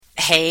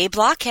Hey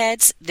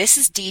Blockheads, this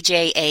is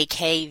DJ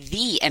AK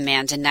the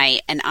Amanda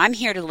Knight, and I'm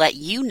here to let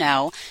you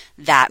know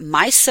that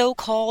my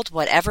so-called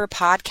whatever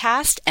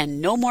podcast and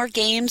No More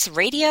Games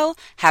Radio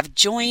have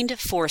joined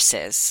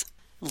forces.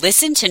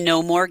 Listen to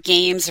No More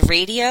Games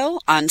Radio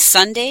on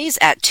Sundays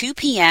at 2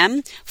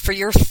 p.m. for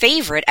your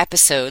favorite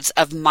episodes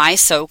of my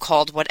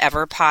so-called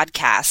whatever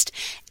podcast,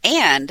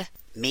 and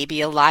maybe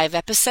a live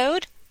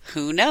episode?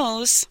 Who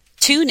knows?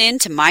 Tune in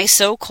to my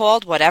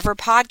so-called whatever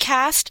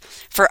podcast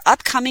for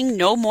upcoming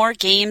No More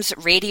Games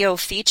radio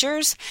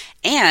features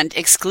and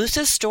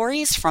exclusive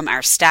stories from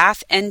our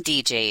staff and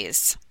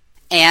DJs.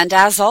 And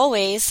as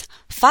always,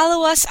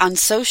 follow us on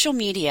social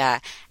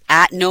media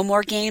at No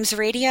More Games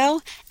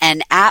Radio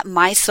and at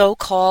my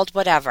so-called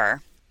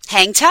whatever.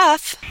 Hang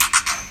tough!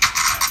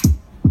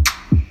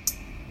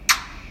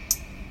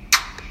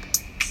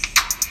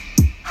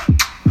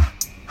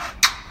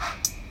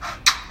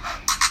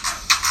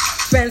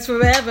 Friends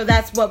forever,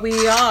 that's what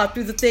we are.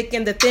 Through the thick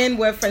and the thin,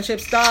 we're friendship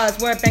stars.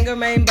 We're banger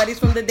main buddies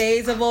from the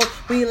days of old.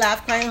 We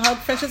laugh, cry, and hug,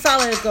 friendship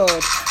solid as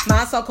gold.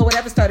 My so-called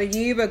whatever started a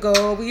year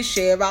ago. We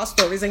share our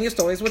stories and your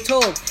stories were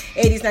told.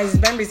 80s,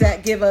 90s memories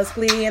that give us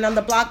glee. And on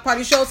the block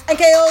party shows and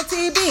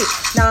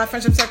KOTB. Now our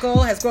friendship circle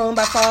has grown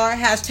by far.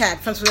 Hashtag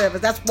friends forever,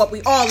 that's what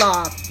we all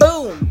are.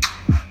 Boom!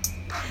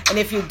 And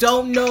if you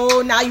don't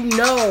know, now you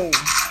know.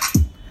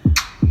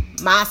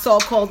 My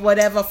so-called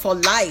whatever for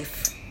life.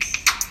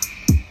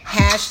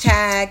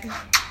 Hashtag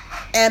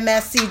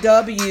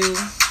MSCW.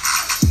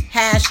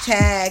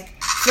 Hashtag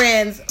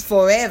friends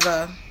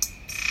forever.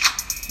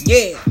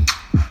 Yeah.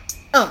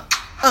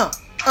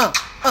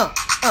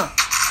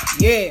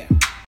 Yeah.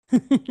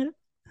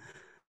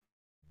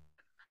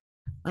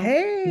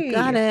 Hey.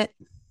 Got it.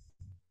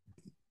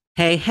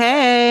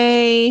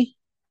 Hey.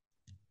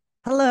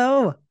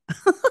 Hello.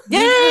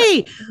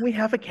 Yay. We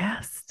have a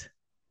guest.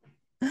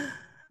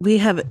 We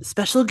have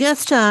special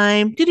guest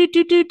time.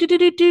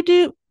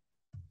 Do.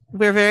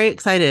 We're very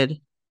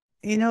excited.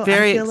 You know,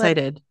 very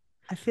excited.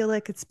 I feel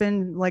like it's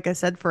been, like I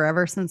said,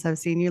 forever since I've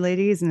seen you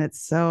ladies, and it's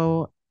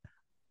so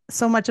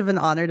much of an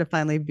honor to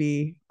finally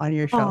be on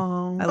your show.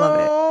 Aww. I love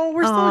it. Oh,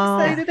 we're so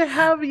excited to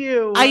have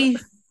you.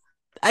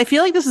 I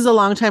feel like this is a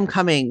long time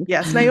coming.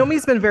 Yes,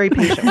 Naomi's been very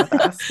patient with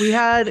us. We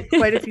had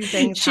quite a few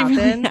things happen.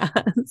 Really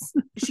has.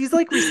 She's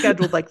like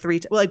rescheduled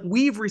like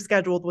we've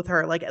rescheduled with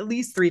her like at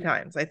least 3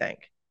 times, I think.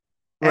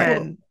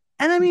 Right.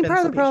 And I mean, part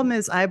of the problem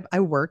is I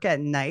work at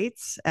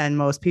nights, and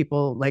most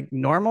people, like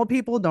normal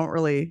people, don't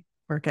really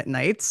work at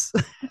nights.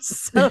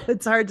 So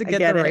it's hard to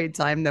get the right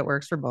time that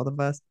works for both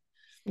of us.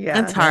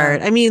 Yeah, it's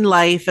hard. I mean,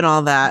 life and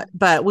all that,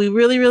 but we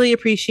really, really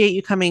appreciate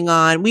you coming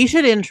on. We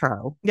should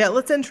intro. Yeah,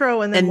 let's intro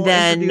and then we'll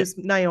introduce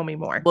Naomi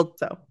more.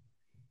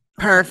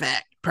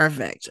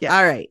 Perfect. Yeah.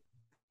 All right.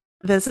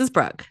 This is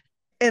Brooke.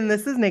 And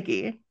this is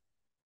Nikki.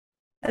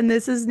 And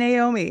this is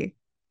Naomi.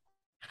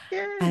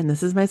 Yay. And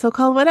this is my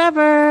so-called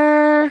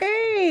whatever.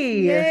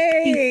 Hey.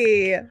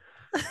 Yay.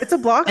 It's a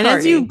block party. And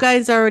as you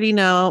guys already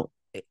know,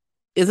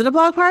 is it a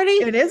block party?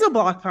 It is a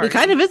block party. It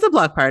kind of is a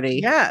block party.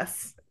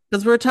 Yes.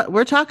 Because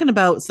we're talking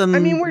about some. I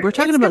mean, we're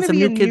talking about some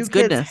new kids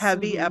goodness.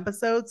 Heavy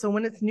episode. So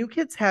when it's new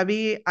kids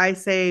heavy, I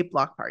say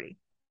block party.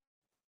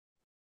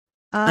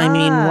 I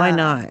mean, why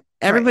not?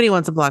 Everybody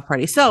wants a block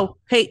party. So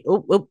hey,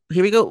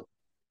 here we go.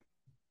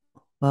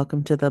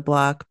 Welcome to the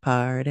block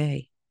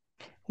party.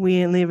 We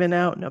ain't leaving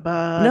out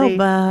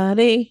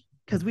nobody.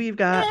 Because we've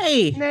got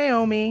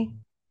Naomi.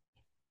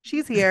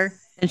 She's here.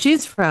 And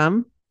she's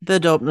from the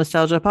Dope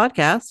Nostalgia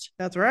podcast.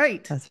 That's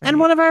right. And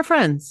one of our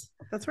friends.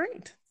 That's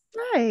right.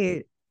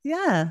 Right.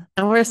 Yeah.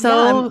 And we're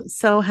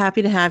so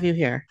happy to have you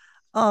here.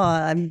 Oh,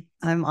 I'm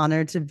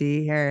honored to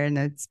be here, and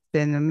it's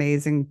been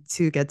amazing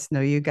to get to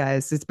know you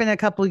guys. It's been a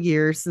couple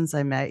years since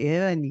I met you,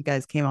 and you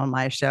guys came on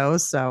my show.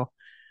 So,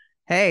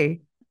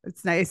 hey,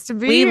 it's nice to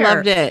be here. We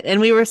loved it. And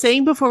we were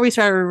saying before we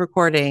started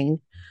recording,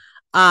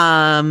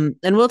 and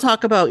we'll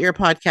talk about your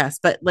podcast,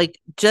 but like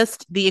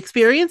just the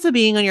experience of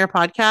being on your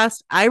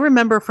podcast, I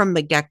remember from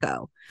the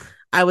get-go.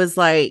 I was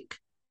like,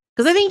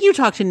 because I think you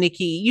talked to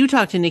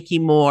Nikki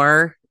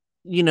more,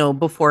 you know,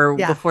 before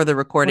the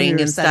recording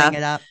and stuff.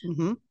 It up.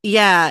 Mm-hmm.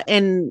 Yeah.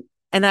 And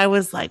I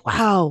was like,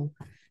 wow,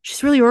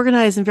 she's really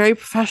organized and very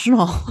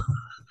professional.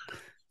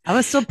 I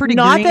was still pretty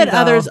not green, that though.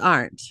 Others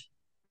aren't.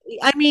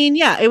 I mean,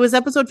 yeah, it was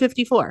episode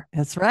 54.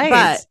 That's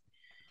right.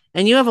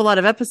 And you have a lot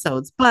of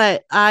episodes,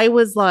 but I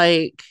was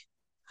like,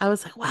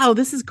 wow,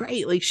 this is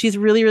great. Like, she's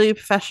really, really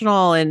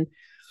professional. And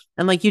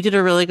like, you did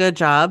a really good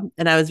job.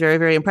 And I was very,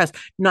 very impressed.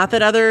 Not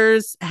that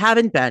others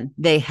haven't been,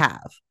 they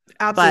have.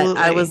 Absolutely.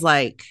 But I was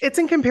like, it's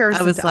in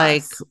comparison. I was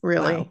like, us,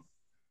 really. Wow.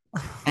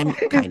 I'm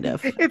kind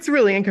of. It's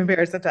really in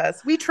comparison to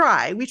us. We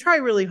try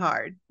really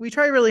hard.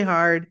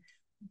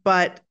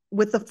 But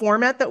with the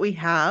format that we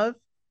have,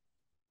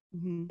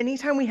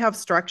 anytime we have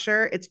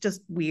structure, it's just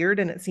weird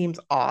and it seems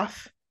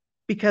off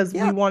because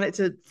we want it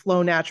to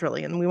flow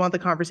naturally and we want the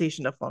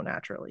conversation to flow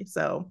naturally.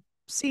 So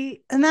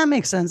see, and that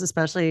makes sense,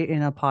 especially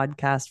in a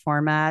podcast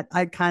format.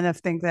 I kind of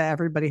think that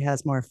everybody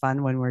has more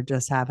fun when we're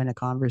just having a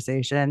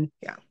conversation.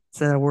 Yeah.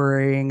 Instead of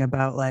worrying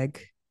about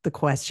like the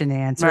question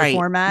and answer Right.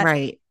 format.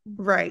 Right.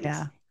 Right.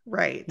 Yeah.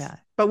 Right. Yeah.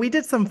 But we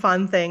did some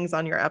fun things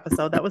on your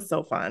episode. That was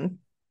so fun.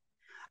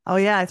 Oh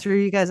yeah, I threw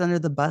you guys under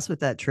the bus with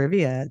that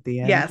trivia at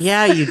the end. Yes.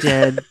 Yeah, you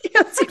did.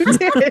 Yes, you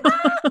did.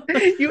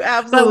 You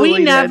absolutely But we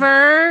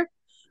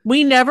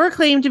did. never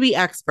claim to be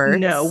experts.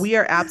 No, we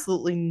are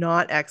absolutely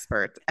not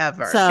experts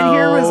ever. So And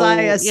here was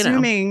I you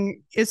know.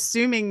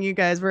 assuming you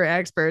guys were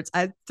experts.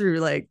 I threw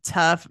like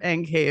tough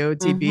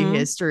NKOTB Mhm.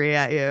 history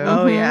at you.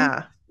 Oh Mhm.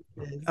 yeah.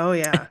 Oh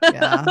yeah.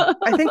 Yeah.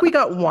 I think we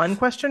got one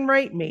question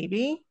right,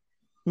 maybe.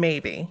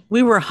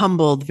 We were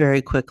humbled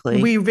very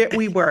quickly. We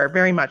were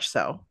very much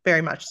so.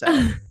 Very much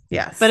so.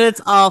 Yes. But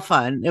it's all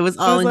fun. It was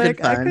I all was in like,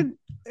 good fun.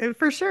 I could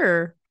for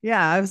sure.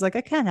 Yeah, I was like,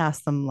 I can't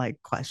ask them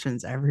like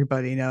questions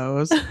everybody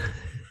knows.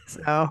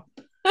 So,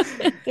 but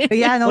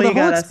yeah, no, Well, the you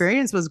whole got us.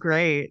 experience was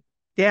great.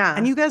 Yeah.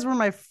 And you guys were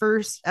my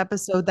first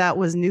episode that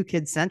was new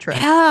kid centric.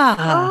 Yeah.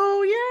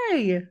 Oh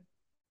yay.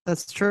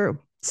 That's true.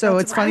 So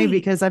That's it's funny right.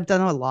 because I've done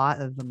a lot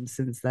of them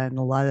since then,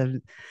 a lot of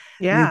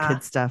new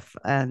kid stuff.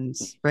 And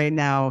right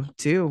now,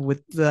 too,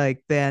 with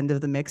like the end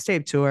of the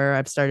mixtape tour,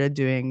 I've started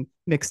doing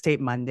mixtape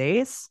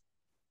Mondays.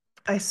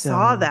 I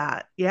saw So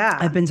that. Yeah.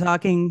 I've been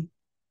talking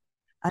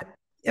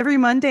every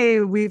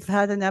Monday. We've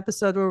had an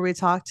episode where we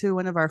talk to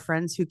one of our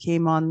friends who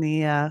came on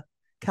the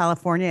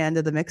California end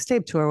of the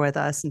mixtape tour with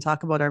us and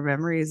talk about our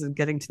memories and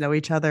getting to know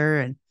each other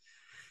and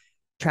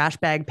trash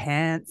bag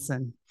pants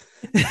and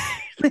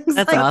things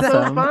That's like awesome.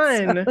 that. So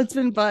fun. So it's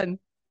been fun.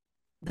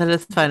 That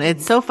is fun.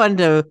 It's so fun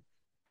to,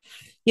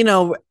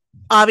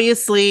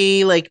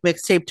 obviously like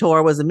mixtape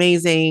tour was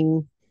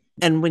amazing.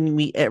 And when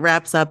it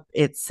wraps up,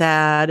 it's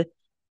sad.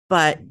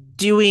 But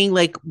doing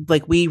like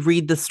we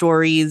read the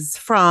stories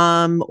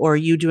from, or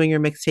you doing your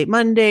mixtape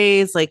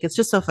Mondays, like it's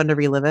just so fun to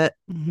relive it.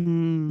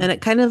 Mm-hmm. And it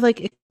kind of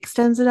like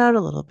extends it out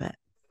a little bit.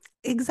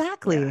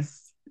 Exactly.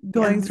 Yes.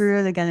 Going Yes. through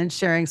it again and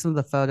sharing some of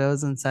the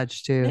photos and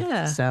such too.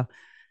 Yeah. So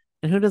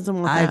And who doesn't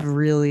want I've that?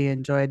 really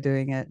enjoyed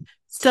doing it.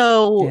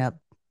 So Yep.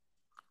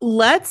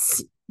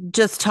 let's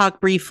just talk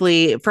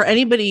briefly for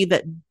anybody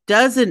that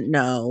doesn't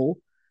know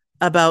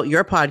about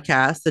your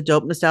podcast, the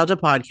Dope Nostalgia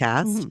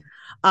Podcast.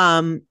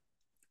 Mhm.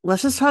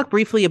 Let's just talk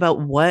briefly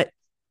about what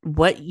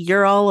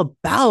you're all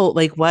about,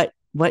 like what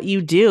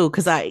you do,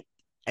 because I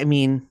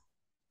mean,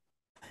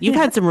 you've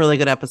had some really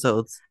good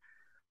episodes.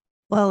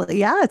 Well,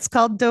 yeah, it's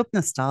called Dope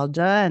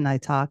Nostalgia, and I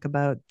talk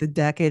about the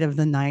decade of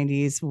the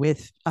 90s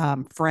with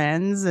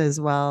friends as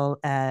well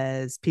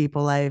as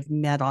people I've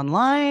met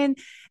online.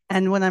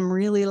 And when I'm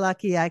really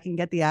lucky, I can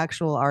get the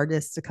actual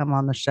artists to come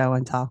on the show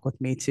and talk with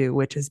me too,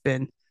 which has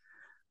been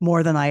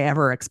more than I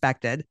ever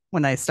expected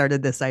when I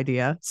started this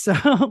idea.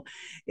 So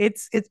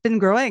it's been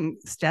growing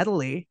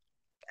steadily.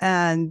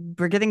 And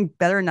we're getting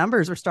better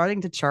numbers. We're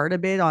starting to chart a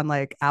bit on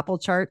like Apple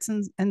charts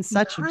and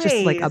such,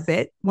 just like a Nice.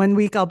 bit. One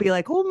week I'll be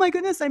like, oh my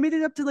goodness, I made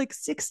it up to like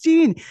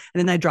 16. And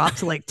then I drop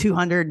to like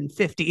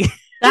 250.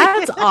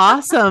 That's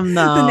awesome,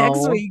 though. The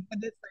next week. But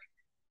it's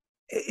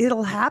like,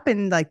 it'll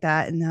happen like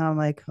that. And now I'm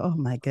like, oh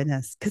my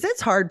goodness. Because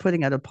it's hard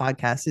putting out a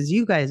podcast, as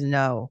you guys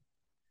know.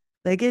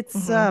 Like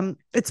it's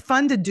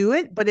fun to do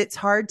it, but it's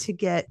hard to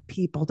get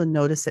people to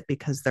notice it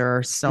because there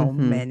are so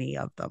many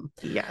of them.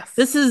 Yes.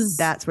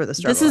 That's where the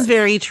struggle This is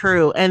very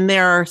true. And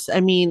there are, I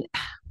mean,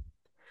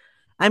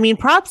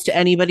 props to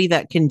anybody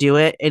that can do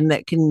it and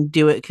that can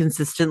do it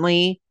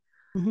consistently.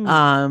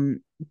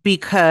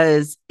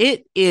 Because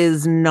it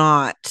is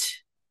not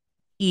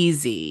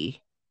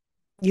easy.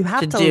 You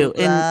have to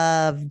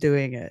love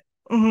doing it.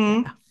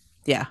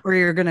 Yeah. Or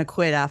you're going to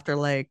quit after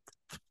like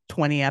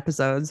 20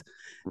 episodes.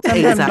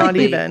 Sometimes not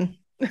even.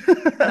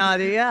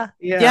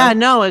 Yeah,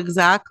 no,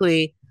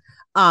 exactly.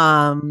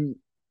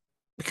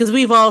 Because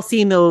we've all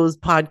seen those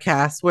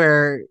podcasts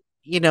where,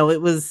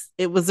 it was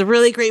a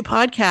really great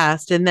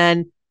podcast, and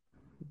then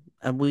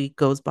a week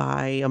goes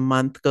by, a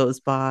month goes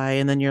by,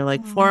 and then you're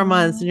like 4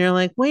 months and you're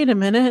like, wait a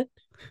minute.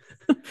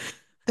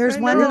 There's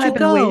one that I've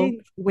been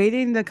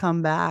waiting to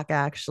come back,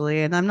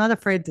 actually, and I'm not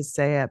afraid to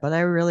say it, but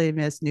I really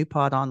miss New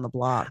Pod on the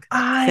Block.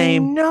 I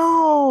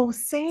know.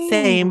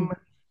 Same.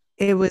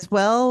 It was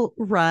well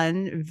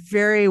run,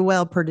 very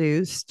well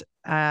produced,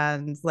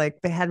 and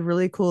like they had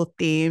really cool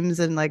themes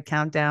and like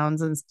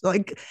countdowns and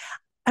like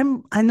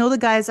I know the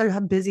guys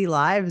have busy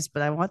lives,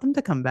 but I want them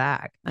to come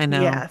back. I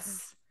know.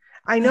 Yes.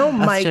 I know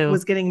Mike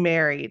was getting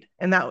married,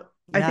 and I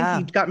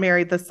think he got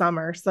married this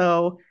summer.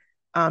 So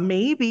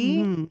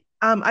maybe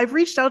I've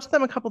reached out to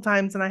them a couple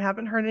times and I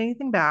haven't heard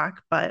anything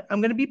back, but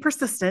I'm going to be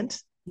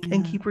persistent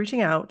and keep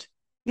reaching out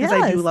because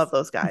I do love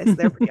those guys.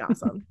 They're pretty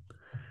awesome.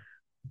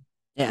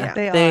 Yeah,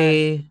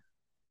 they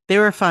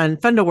were fun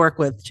to work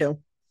with too.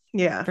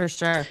 Yeah, for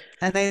sure.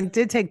 And they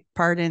did take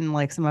part in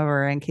like some of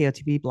our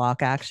NKOTB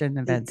block action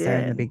events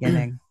there in the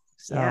beginning.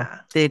 So yeah,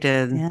 they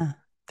did. Yeah,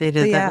 they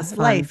did. That was fun.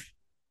 Life.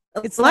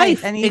 It's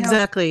life. And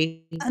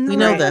exactly. We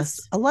know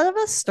this. A lot of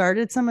us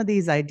started some of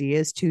these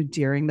ideas too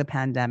during the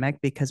pandemic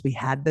because we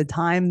had the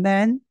time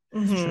then.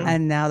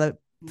 And now that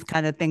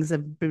kind of things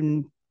have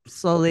been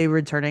slowly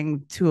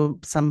returning to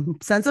some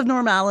sense of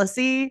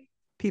normalcy,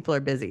 people are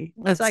busy.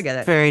 That's So I get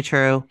it. very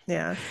true.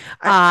 Yeah.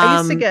 I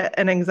used to Um, get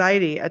an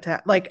anxiety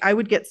attack. Like I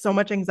would get so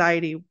much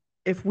anxiety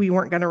if we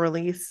weren't going to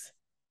release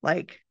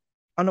like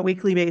on a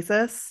weekly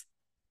basis.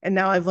 And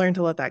now I've learned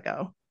to let that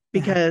go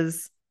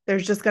because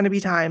there's just going to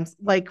be times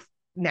like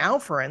now,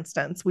 for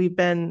instance, we've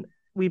been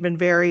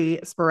very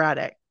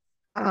sporadic.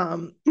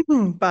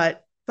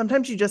 But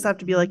sometimes you just have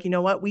to be like, you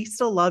know what? We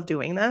still love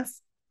doing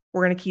this.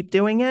 We're going to keep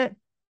doing it.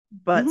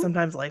 But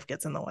sometimes life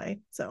gets in the way.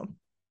 So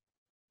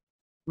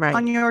right.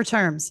 On your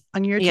terms,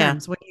 when you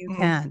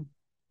can.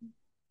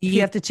 If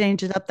you have to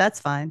change it up, that's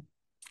fine.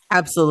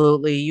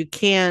 Absolutely. You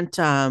can't.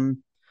 And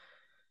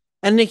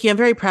Nikki, I'm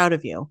very proud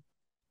of you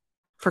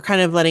for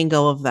kind of letting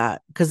go of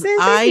that because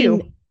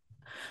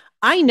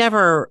I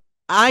never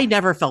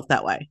felt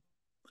that way.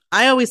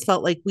 I always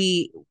felt like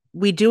we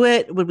do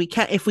it when we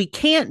can. If we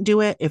can't do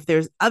it, if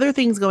there's other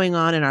things going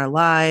on in our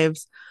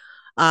lives,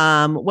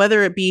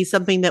 whether it be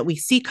something that we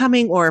see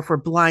coming or if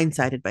we're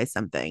blindsided by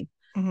something,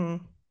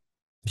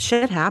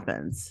 shit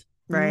happens.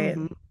 Right.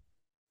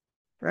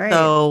 Right.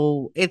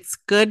 So it's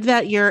good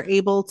that you're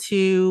able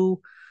to,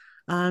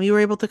 you were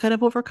able to kind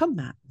of overcome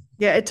that.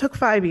 Yeah, it took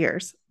 5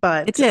 years,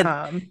 but it did.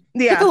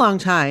 It took a long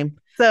time.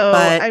 So,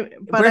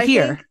 but we're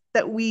here. Think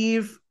that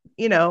we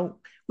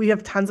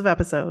have tons of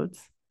episodes.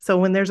 So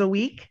when there's a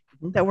week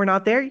that we're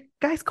not there,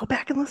 guys, go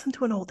back and listen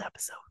to an old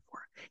episode,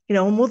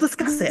 and we'll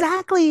discuss it.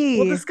 Exactly.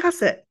 We'll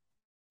discuss it.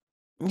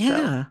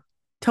 Yeah,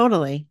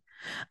 totally.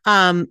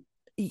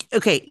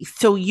 Okay,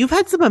 so you've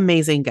had some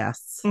amazing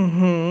guests.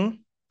 I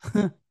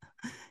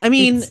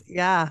mean,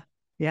 yeah,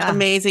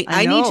 amazing.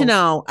 I need to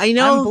know. I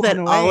know that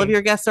all of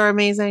your guests are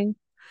amazing,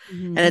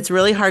 and it's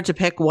really hard to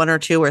pick one or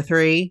two or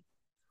three.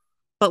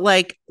 But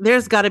like,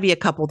 there's got to be a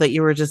couple that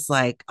you were just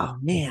like, oh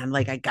man,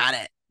 like I got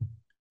it,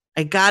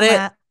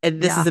 and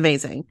this is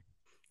amazing.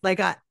 Like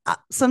I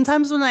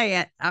sometimes when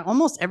I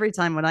almost every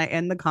time when I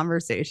end the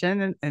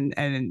conversation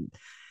and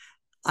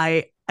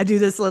I do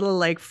this little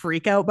like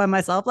freak out by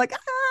myself, like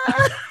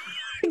I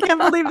can't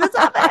believe this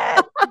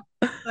happened.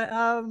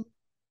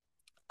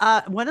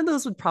 But one of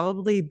those would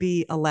probably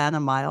be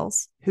Alana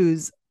Miles,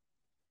 who's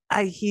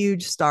a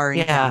huge star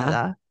in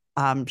Canada.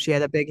 She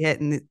had a big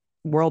hit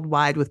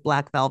worldwide with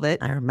Black Velvet.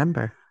 I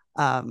remember.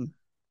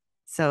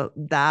 So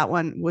that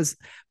one was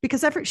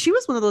because she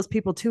was one of those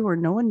people too, where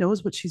no one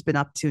knows what she's been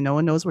up to. No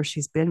one knows where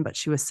she's been, but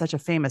she was such a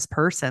famous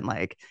person.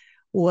 Like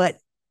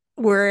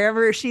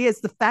wherever she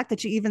is, the fact that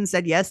she even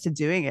said yes to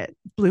doing it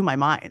blew my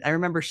mind. I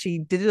remember she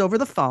did it over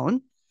the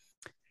phone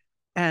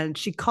and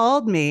she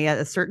called me at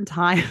a certain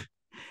time.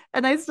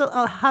 And I still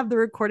have the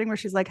recording where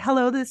she's like,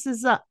 hello, is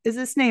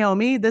this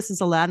Naomi? This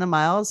is Alana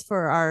Miles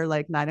for our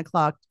like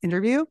 9:00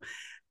 interview.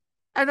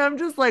 And I'm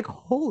just like,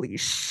 holy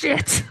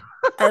shit.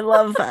 I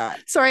love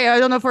that. Sorry, I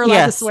don't know if we're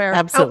allowed to swear.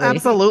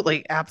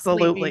 Absolutely.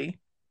 Absolutely.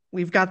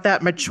 We've got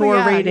that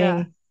mature rating.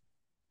 Yeah.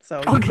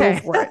 So go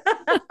for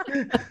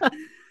it.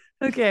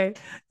 Okay.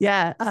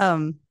 Yeah.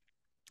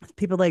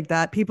 People like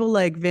that. People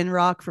like Vin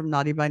Rock from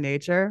Naughty by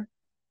Nature,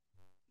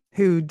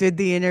 who did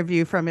the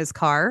interview from his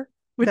car.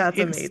 That's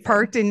amazing.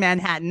 Parked in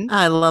Manhattan.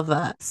 I love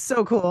that.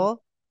 So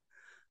cool.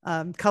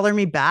 Color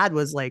Me Bad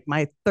was like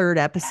my 3rd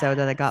episode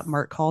that I got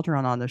Mark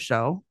Calderon on the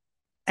show.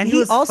 And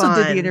he also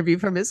did the interview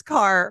from his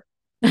car.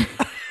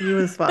 He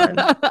was fun.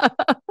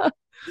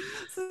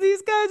 So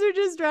these guys are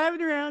just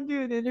driving around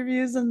doing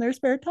interviews in their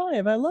spare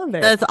time. I love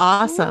it. That's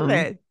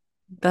awesome.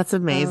 That's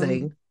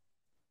amazing.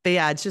 But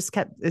yeah,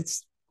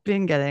 it's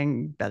been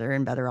getting better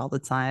and better all the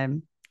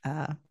time.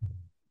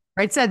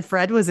 Right Said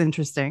Fred was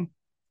interesting.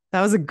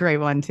 That was a great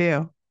one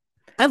too.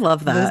 I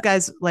love that. Those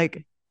guys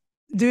like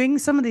doing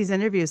some of these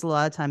interviews. A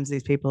lot of times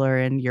these people are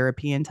in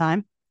European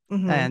time.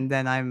 And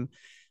then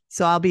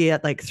I'll be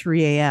at like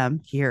 3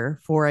 a.m. here,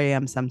 4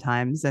 a.m.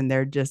 sometimes. And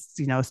they're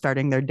just,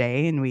 starting their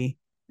day and we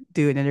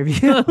do an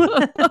interview.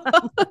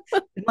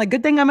 Like,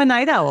 good thing I'm a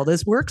night owl.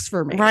 This works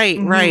for me. Right.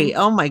 Right.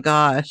 Oh my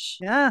gosh.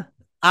 Yeah.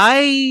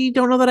 I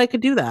don't know that I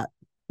could do that.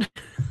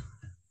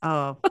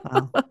 Oh,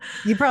 well.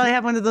 You probably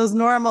have one of those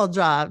normal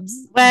jobs.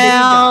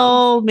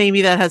 Well,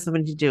 maybe that has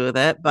something to do with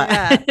it. But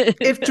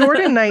if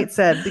Jordan Knight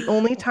said the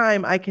only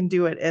time I can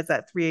do it is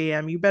at 3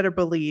 a.m., you better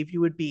believe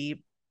you would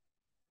be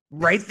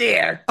right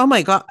there. Oh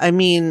my God. I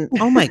mean,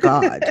 oh my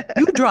God.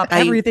 You drop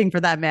everything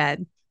for that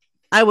man.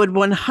 I would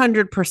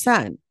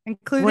 100%.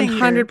 Including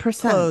 100%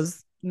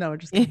 clothes. No,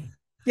 just kidding.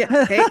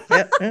 Yeah.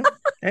 Hey,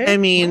 I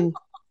mean,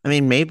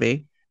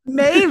 maybe.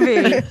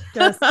 Maybe.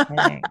 Just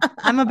kidding.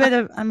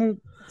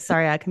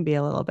 Sorry, I can be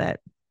a little bit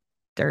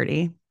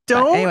dirty.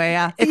 Anyway,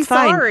 yeah. It's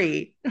fine.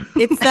 Sorry.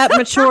 It's that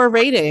mature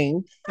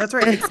rating. That's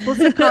right.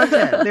 Explicit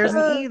content. There's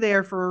an E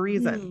there for a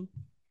reason.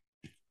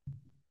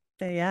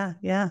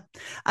 Yeah.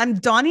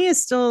 Donnie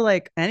is still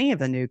like any of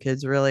the new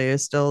kids really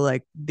is still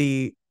like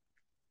the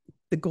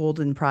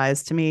golden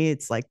prize to me.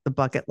 It's like the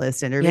bucket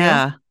list interview.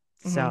 Yeah.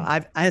 So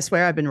I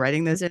swear I've been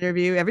writing this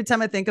interview. Every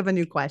time I think of a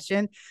new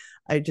question,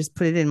 I just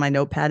put it in my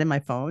notepad in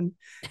my phone.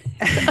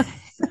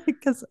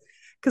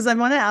 Because I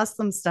want to ask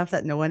them stuff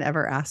that no one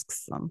ever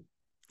asks them.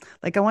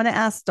 Like I want to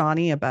ask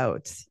Donnie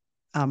about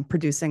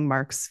producing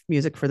Mark's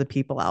Music for the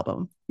People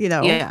album. You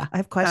know, Yeah, I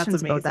have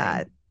questions about amazing.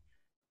 that.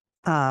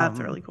 That's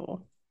really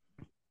cool.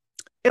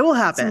 It will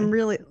happen. Some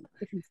really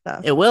different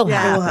stuff. it will It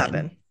happen. will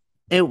happen.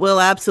 It will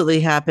absolutely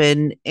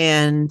happen,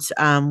 and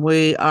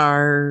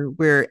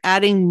we're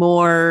adding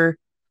more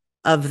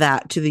of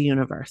that to the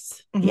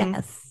universe. Mhm.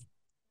 Yes.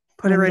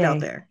 Put it One right out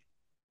day. there.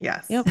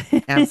 Yes. Yep,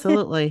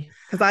 absolutely.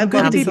 Because I'd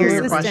gonna love to be hear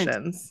your persistent.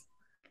 questions.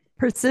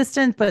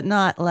 Persistent, but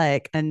not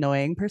like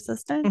annoying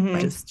persistent.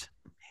 Mhm. Just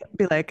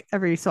be like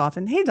every so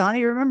often, hey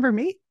Donnie, remember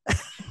me?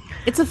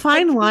 It's a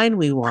fine line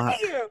we walk.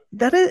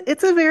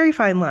 It's a very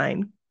fine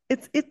line.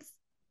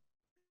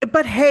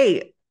 But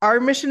hey, our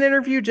mission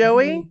interview,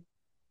 Joey,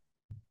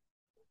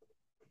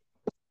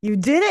 You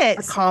did it.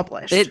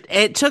 accomplished.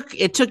 It took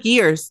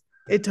years,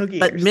 It took years.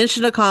 but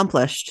mission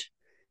accomplished.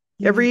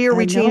 Every year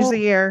we I change know. the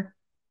year,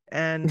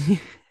 and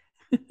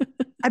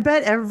I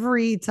bet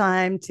every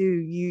time too,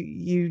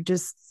 you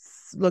just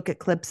look at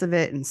clips of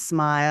it and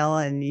smile,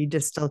 and you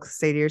just still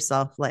say to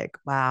yourself, like,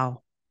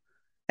 wow,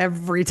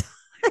 every time.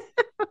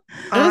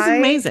 It was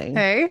amazing.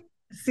 Hey,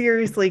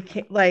 seriously,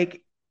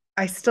 like,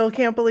 I still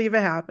can't believe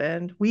it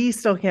happened. We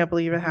still can't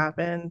believe it Mhm.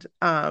 happened.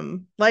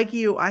 Like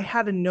you, I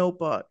had a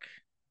notebook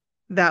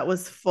that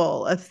was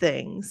full of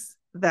things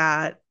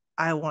that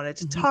I wanted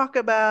to Mhm. talk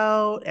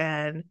about,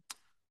 and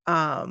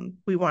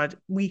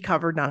we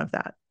covered none of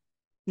that.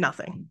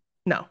 Nothing.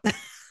 No.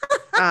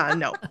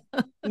 No,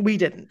 we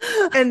didn't.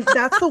 And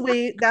that's the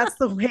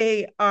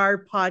way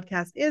our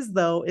podcast is,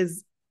 though,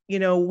 is,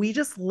 we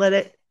just let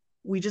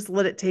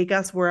it take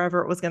us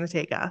wherever it was going to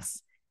take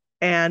us.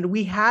 And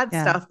we had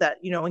Yeah. stuff that,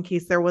 in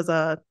case there was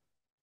a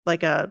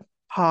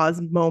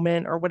pause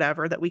moment or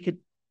whatever, that we could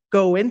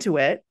go into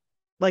it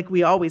like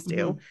we always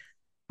do.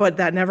 But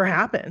that never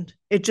happened.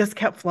 It just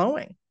kept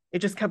flowing. It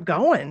just kept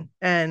going.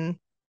 And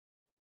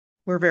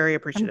we're very I'm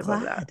appreciative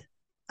of that. glad.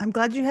 I'm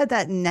glad you had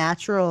that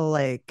natural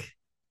like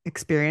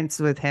experience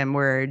with him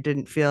where it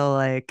didn't feel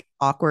like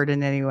awkward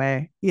in any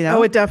way. You know?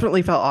 Oh, it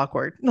definitely felt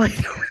awkward. Like,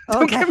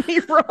 don't Okay. get me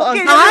wrong.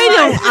 Okay,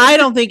 I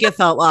don't think it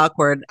felt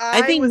awkward.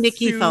 I think was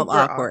Nikki felt super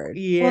awkward.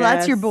 Well,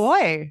 that's your Yes.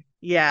 boy.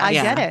 Yeah. I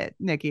Yeah. get it,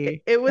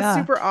 Nikki. It was Yeah.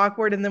 super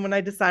awkward. And then when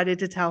I decided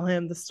to tell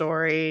him the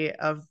story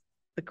of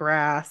the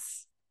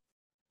grass,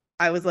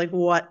 I was like,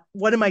 what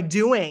am I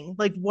doing?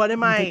 Like, what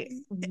am I,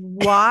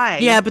 why?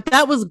 Yeah, but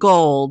that was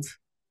gold.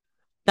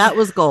 That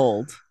was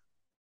gold.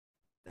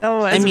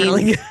 Oh, I that's mean,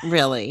 really good.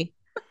 really.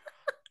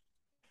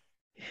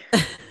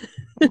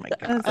 Oh my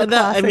God. That's a I mean,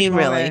 classic really.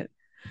 moment.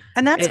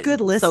 And that's It's good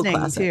so listening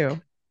classic.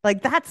 too.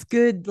 Like that's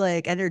good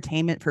like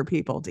entertainment for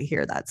people to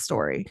hear that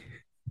story,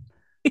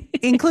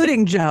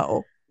 including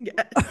Joe.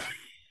 Yeah.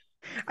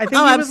 I think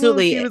Oh, he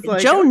absolutely. was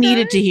like, Joe okay.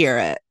 needed to hear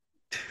it.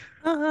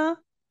 Uh-huh.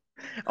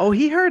 Oh,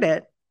 he heard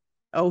it.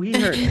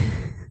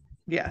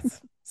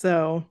 Yes.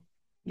 So,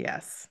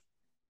 yes.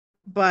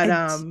 But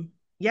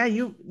yeah,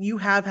 you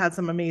have had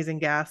some amazing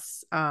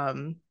guests.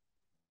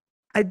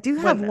 I do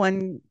have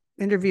one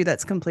interview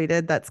that's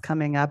completed that's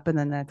coming up in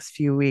the next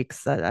few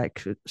weeks that I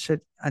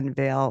should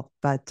unveil.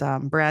 But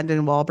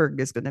Brandon Wahlberg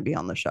is going to be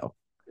on the show.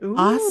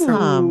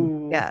 Awesome.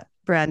 Ooh. Yeah,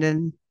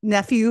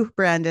 nephew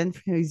Brandon,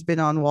 he's been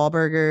on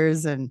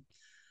Wahlburgers and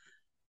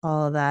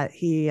all of that.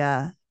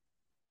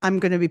 I'm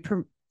going to be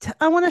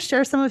I want to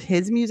share some of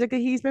his music that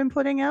he's been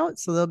putting out.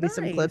 So there'll be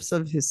some Nice. clips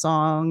of his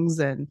songs,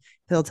 and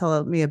he'll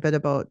tell me a bit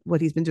about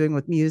what he's been doing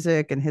with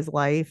music and his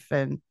life.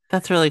 And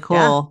That's really cool.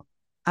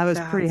 Yeah. I was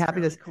pretty That's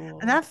happy really to, cool.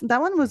 and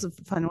that one was a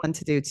fun one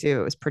to do too.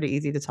 It was pretty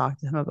easy to talk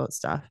to him about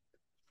stuff.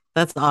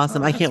 That's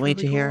awesome. Oh, I that's can't wait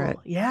really to hear it.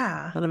 cool.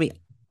 Yeah. That'll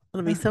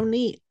be so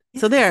neat.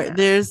 So Yeah.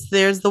 there's a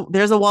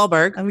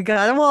Wahlberg. And we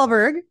got a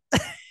Wahlberg.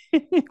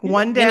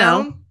 One You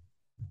down, know.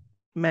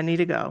 many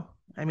to go.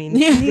 I mean,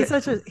 Yeah.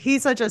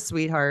 he's such a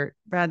sweetheart.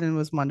 Brandon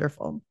was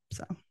wonderful.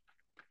 So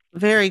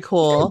Very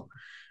cool.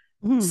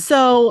 Mhm.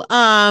 So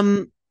I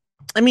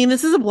mean,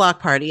 this is a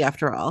block party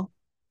after all.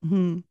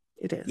 Mhm.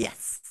 it is.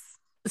 Yes.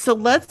 So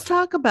let's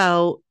talk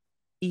about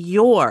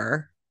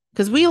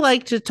because we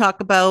like to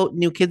talk about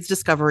New Kids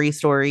Discovery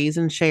stories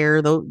and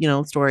share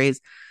the stories.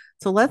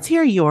 So let's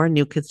hear your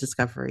New Kids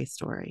Discovery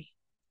story.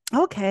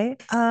 Okay.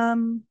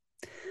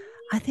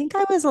 I think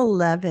I was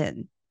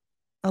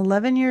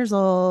 11 years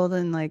old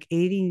and like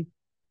 80,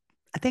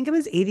 I think it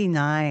was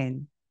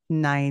 89,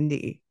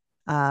 90.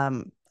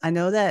 I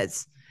know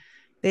that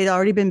they'd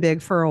already been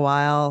big for a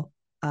while.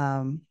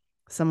 Some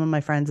of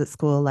my friends at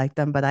school liked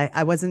them, but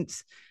I wasn't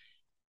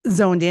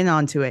zoned in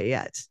onto it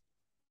yet.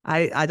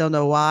 I don't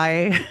know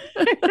why.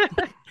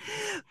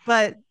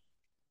 But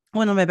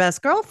one of my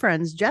best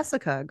girlfriends,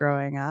 Jessica,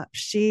 growing up,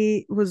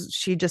 she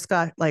just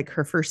got like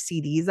her first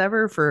CDs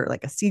ever for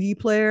like a CD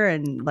player,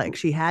 and like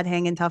she had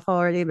Hangin' Tough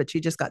already, but she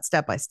just got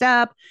Step by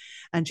Step,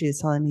 and she was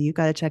telling me, you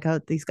got to check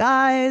out these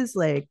guys,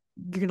 like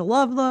you're gonna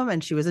love them.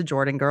 And she was a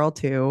Jordan girl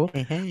too.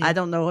 Hey. I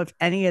don't know if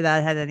any of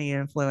that had any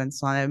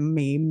influence on it,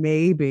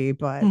 maybe,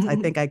 but I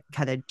think I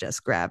kind of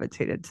just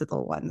gravitated to the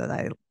one that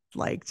I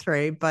liked,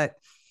 right? But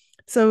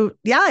so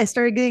yeah, I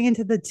started getting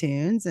into the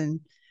tunes, and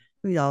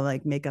we all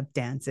like make up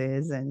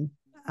dances, and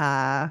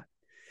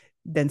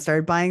then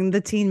started buying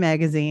the teen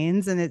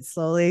magazines, and it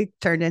slowly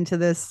turned into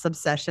this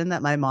obsession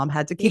that my mom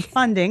had to keep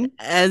funding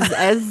as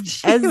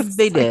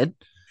they did.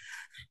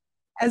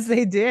 As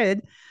they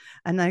did.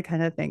 And I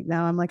kind of think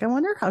now, I'm like, I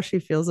wonder how she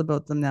feels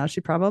about them now.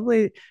 She's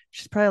probably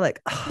like,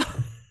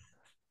 oh,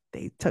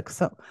 they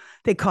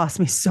cost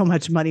me so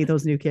much money,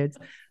 those new kids.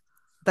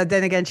 But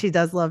then again, she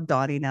does love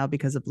Donnie now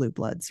because of Blue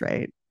Bloods,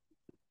 right?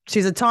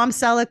 She's a Tom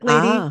Selleck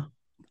lady.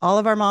 All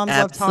of our moms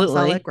love Tom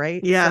Selleck,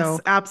 right? Yes, so,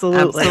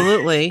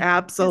 absolutely.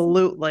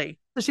 Absolutely.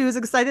 So she was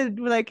excited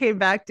when I came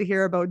back to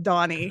hear about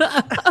Donnie.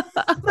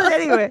 But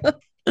anyway.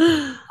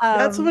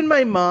 That's when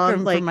my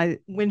mom,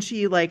 when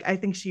she, I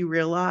think she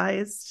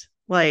realized,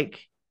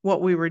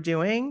 what we were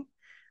doing,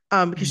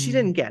 because she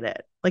didn't get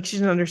it. She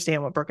didn't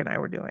understand what Brooke and I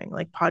were doing.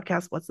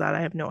 Podcast, what's that?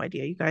 I have no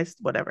idea. You guys,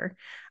 whatever.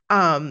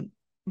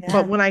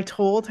 But when I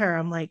told her,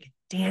 I'm like,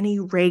 Danny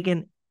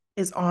Reagan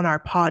is on our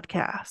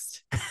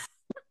podcast.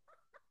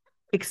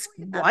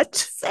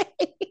 What?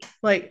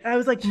 I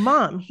was like,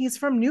 Mom, he's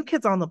from New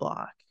Kids on the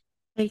Block.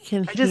 I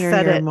just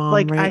said it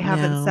right I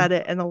haven't said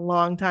it in a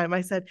long time.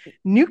 I said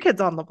New Kids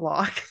on the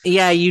Block.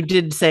 Yeah, you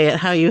did say it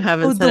how you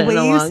haven't said it in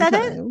a long time.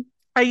 It?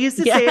 I used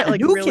to say it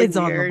New really Kids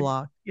weird. On the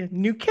Block. Yeah,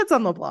 New Kids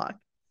on the Block.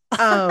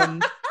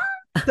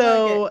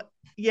 So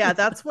yeah,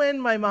 that's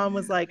when my mom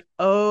was like,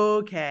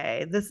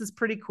 okay, this is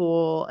pretty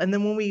cool. And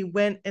then when we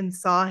went and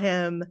saw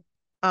him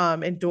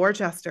in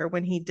Dorchester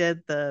when he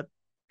did the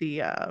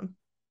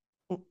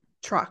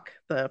truck,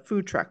 the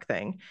food truck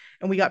thing,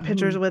 and we got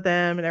pictures with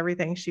him and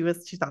everything, she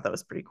thought that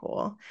was pretty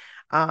cool.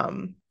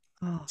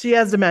 She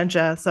has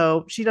dementia,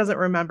 so she doesn't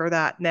remember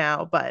that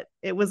now, but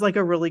it was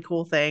a really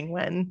cool thing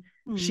when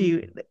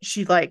she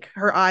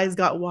her eyes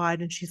got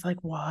wide and she's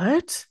like,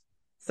 what?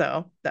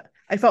 So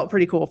I felt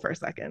pretty cool for a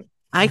second.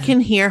 I can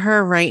hear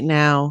her right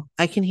now.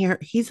 I can hear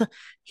he's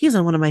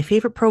on one of my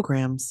favorite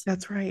programs.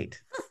 That's right.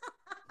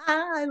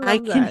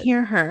 I can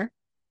hear her.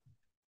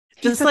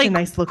 He's just like a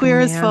nice Queer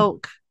as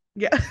Folk.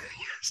 Yeah.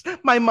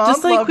 My mom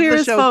just loved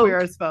the show Queer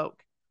as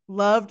Folk.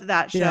 Loved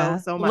that show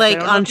so much.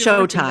 On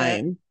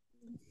Showtime.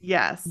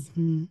 Yes.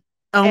 Mm-hmm.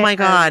 Oh my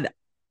God.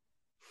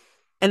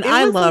 And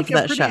I loved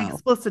that show.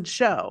 Explicit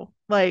show.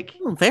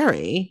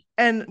 Very.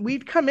 And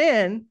we'd come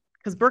in,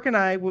 because Brooke and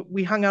I,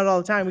 we hung out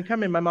all the time. We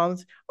come in, my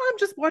mom's, I'm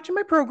just watching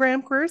my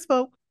program, Queer as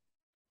Folk.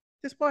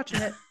 Just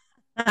watching it.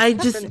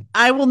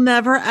 I will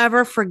never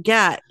ever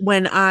forget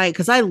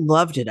because I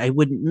loved it. I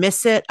wouldn't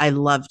miss it. I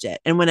loved it.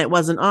 And when it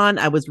wasn't on,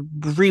 I was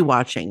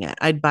rewatching it.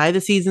 I'd buy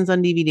the seasons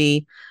on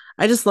DVD.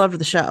 I just loved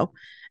the show.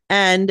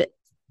 And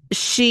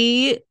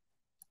she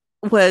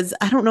was,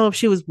 I don't know if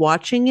she was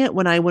watching it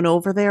when I went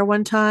over there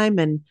one time,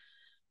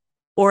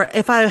 or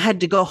if I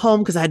had to go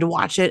home because I had to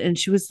watch it. And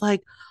she was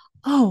like,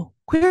 oh,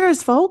 Queer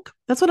as Folk?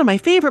 That's one of my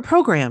favorite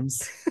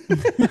programs.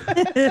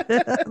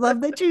 I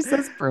love that she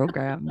says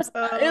programs.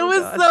 It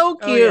was so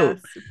cute. Oh,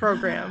 yes.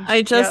 Programs.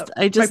 I just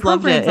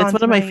loved it. It's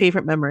one of my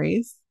favorite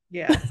memories.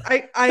 Yes.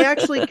 I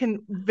actually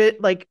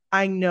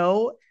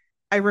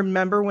I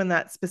remember when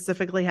that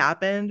specifically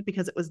happened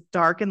because it was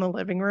dark in the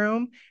living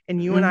room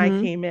and you and I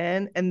came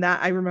in, and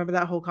that I remember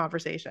that whole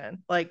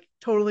conversation.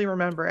 Totally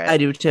remember it. I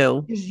do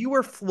too. Because you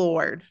were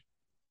floored.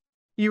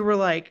 You were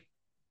like,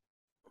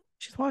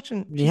 she's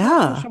watching the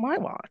show I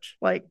watch.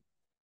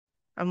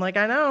 I'm like,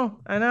 I know.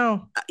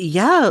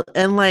 Yeah.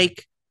 And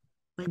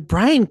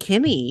Brian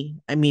Kinney.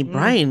 I mean,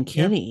 Brian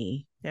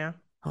Kinney. Yeah.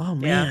 Oh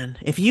man.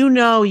 Yeah. If you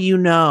know, you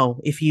know.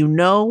 If you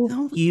know,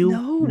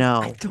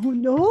 know. I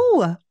don't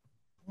know.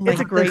 It's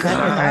a great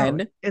show.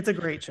 It's a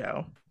great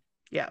show.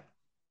 Yeah.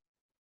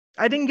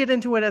 I didn't get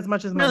into it as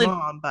much as my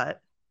mom, but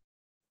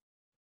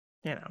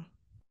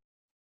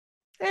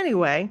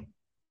Anyway.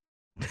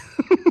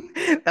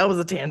 That was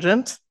a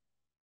tangent.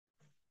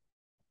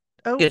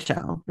 Oh, good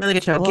show. Really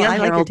good show. Well, I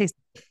like your taste.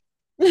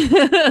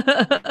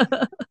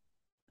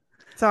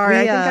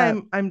 Sorry, I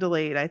think I'm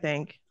delayed, I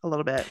think, a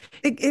little bit.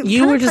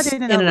 You were just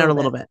in and out a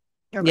little bit.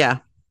 Okay. Yeah.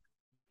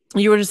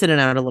 You were just in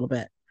and out a little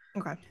bit.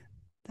 Okay.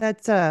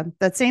 That's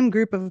that same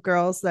group of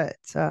girls that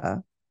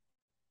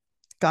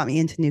got me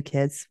into New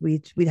Kids.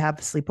 We'd have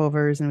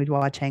sleepovers and we'd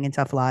watch Hangin'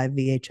 Tough Live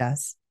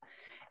VHS.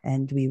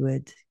 And we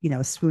would,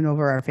 swoon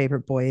over our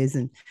favorite boys.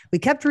 And we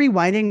kept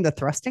rewinding the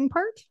thrusting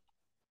part.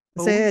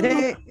 Said,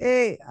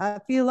 hey, I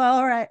feel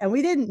all right. And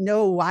we didn't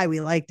know why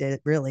we liked it,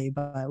 really,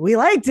 but we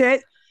liked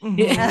it.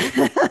 Yeah.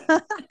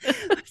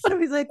 So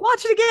he's like,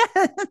 watch it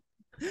again.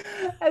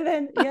 And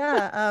then,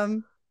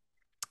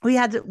 we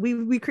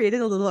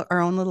created our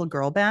own little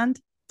girl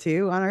band,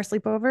 too, on our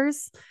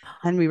sleepovers.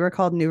 And we were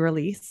called New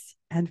Release.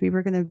 And we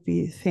were going to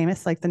be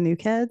famous like the New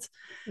Kids.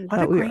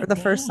 The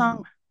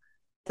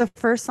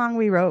first song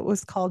we wrote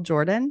was called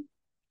Jordan.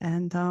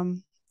 And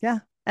and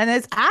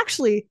it's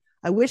actually,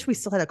 I wish we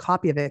still had a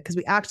copy of it because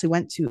we actually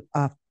went to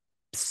a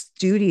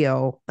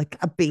studio, like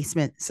a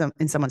basement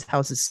in someone's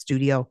house's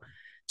studio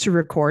to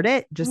record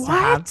it just to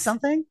have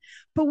something.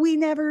 But we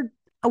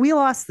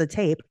lost the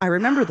tape. I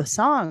remember the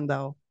song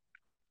though.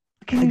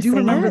 I do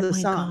remember the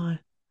song. God.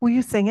 Will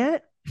you sing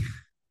it?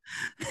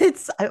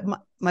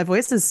 My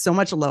voice is so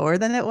much lower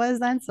than it was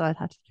then, so I'd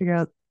have to figure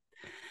out.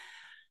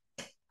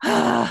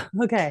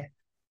 Okay.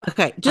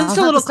 Okay, I'll just have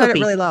a little to start it clippy.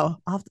 really low.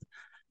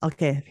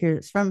 Okay,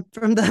 here's from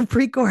the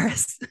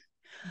pre-chorus.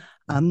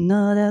 I'm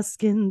not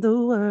asking the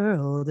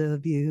world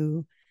of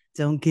you.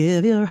 Don't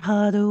give your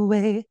heart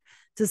away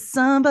to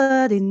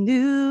somebody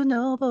new,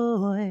 no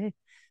boy.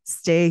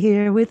 Stay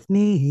here with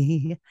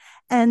me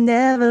and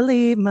never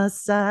leave my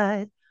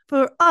side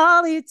for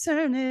all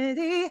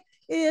eternity.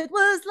 It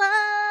was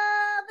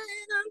love,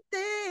 and I'm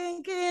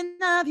thinking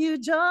of you,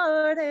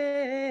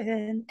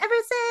 Jordan.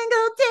 Every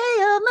single day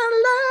of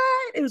my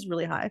life. It was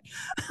really high.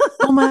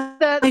 Oh my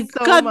That's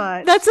so God,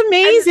 much. that's And it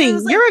amazing.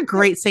 was like, You're a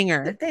great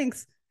singer.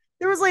 thanks.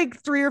 There was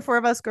like 3 or 4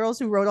 of us girls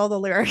who wrote all the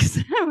lyrics.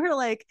 And we're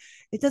like,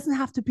 it doesn't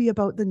have to be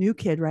about the new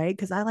kid, right?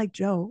 Because I like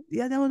Joe.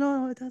 Yeah,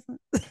 no, it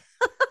doesn't.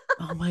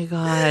 Oh my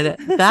God,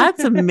 that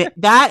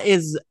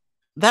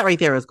right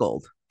there is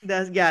gold.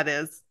 Yeah, it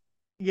is.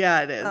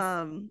 Yeah, it is.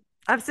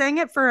 I've sang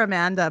it for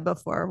Amanda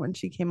before when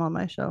she came on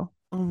my show.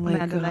 Oh my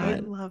Amanda God, I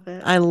Knight. love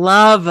it.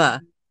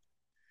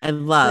 I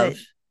love.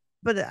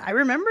 But I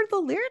remember the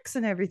lyrics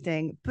and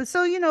everything. But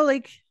so,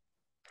 like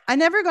I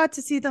never got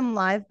to see them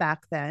live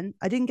back then.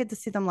 I didn't get to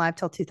see them live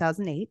till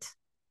 2008.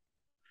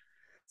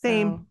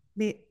 Same.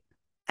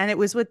 And it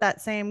was with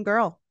that same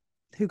girl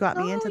who got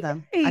me into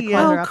them. I yay.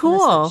 called her Oh, up.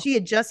 cool. She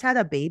had just had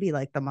a baby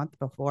like the month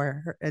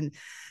before, and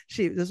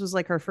this was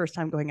like her first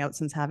time going out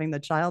since having the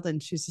child.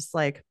 And she's just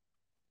like,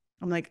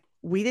 I'm like,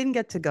 we didn't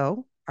get to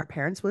go. Our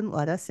parents wouldn't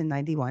let us in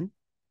 91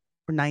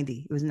 or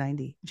 90. It was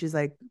 90. She's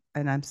like,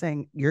 and I'm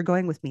saying, you're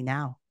going with me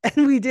now.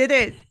 And we did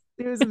it.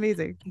 It was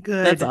amazing.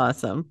 Good. That's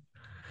awesome.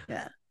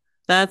 Yeah.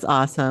 That's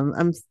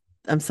awesome.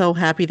 I'm so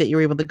happy that you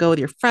were able to go with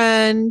your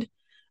friend.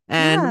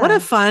 And what Yeah. a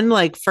fun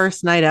like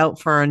first night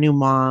out for a new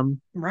mom.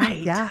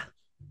 Right. Yeah.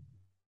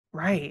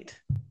 Right.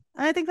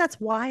 And I think that's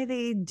why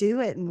they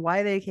do it and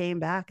why they came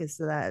back is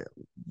so that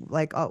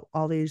like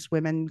all these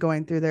women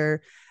going through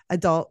their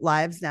adult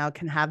lives now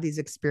can have these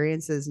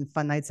experiences and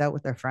fun nights out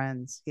with their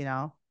friends,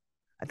 I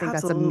think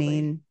that's a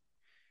main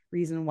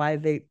reason why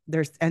they've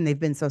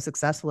been so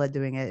successful at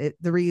doing it.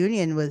 The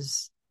reunion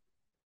was,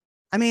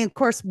 I mean, of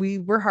course we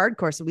were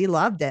hardcore, so we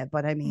loved it,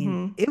 but I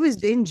mean, it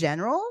was in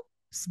general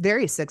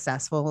very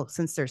successful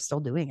since they're still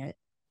doing it.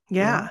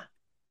 Yeah.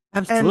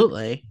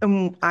 Absolutely.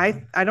 And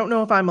I don't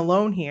know if I'm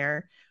alone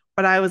here,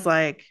 but I was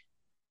like,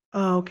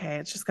 oh, okay,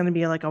 it's just going to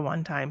be like a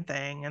one-time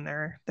thing and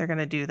they're going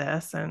to do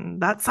this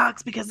and that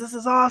sucks because this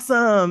is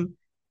awesome.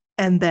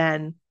 And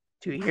then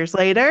 2 years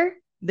later,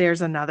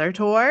 there's another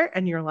tour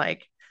and you're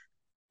like,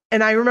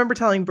 and I remember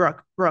telling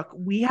Brooke,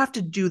 we have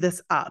to do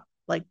this up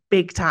like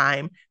big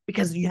time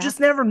because you just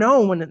never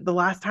know when it's going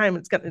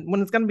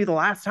to be the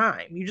last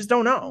time. You just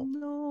don't know.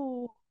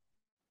 No.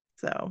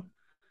 So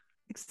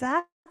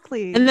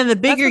exactly. And then the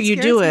bigger you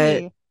do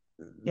it,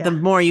 Yeah. the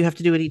more you have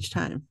to do it each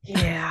time.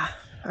 Yeah.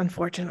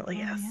 Unfortunately,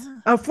 yes. Yeah.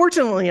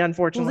 Unfortunately,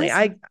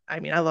 Well, I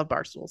mean, I love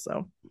Barstool,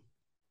 so.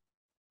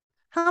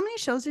 How many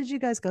shows did you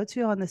guys go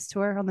to on this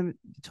tour, on the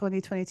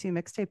 2022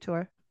 mixtape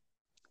tour?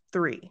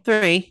 3.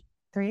 3.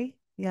 3?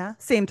 Yeah.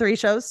 Same 3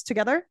 shows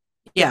together?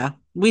 Yeah.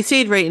 We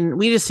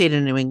just stayed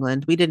in New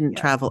England. We didn't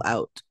travel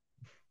out.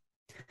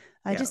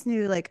 I just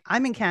knew, like,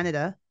 I'm in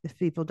Canada. If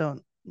people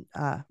don't,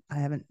 I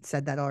haven't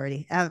said that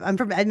already. I'm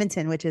from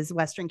Edmonton, which is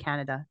Western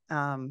Canada.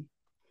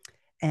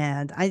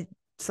 And I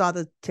saw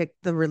the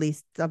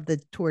release of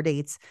the tour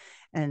dates,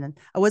 and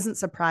I wasn't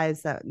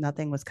surprised that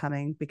nothing was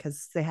coming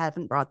because they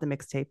haven't brought the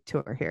mixtape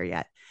tour here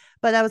yet.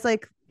 But I was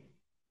like,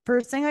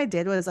 first thing I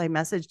did was I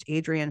messaged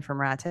Adrian from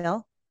Rat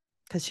Tail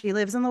because she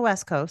lives on the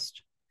West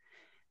Coast.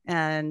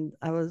 And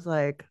I was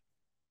like,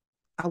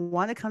 I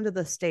want to come to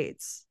the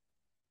States.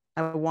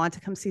 I want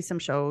to come see some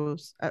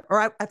shows.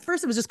 At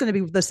first, it was just going to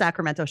be the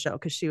Sacramento show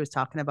because she was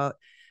talking about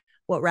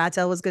what Rat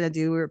Tail was going to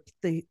do.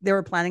 They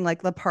were planning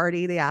like the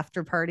party, the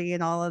after party,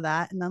 and all of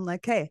that. And I'm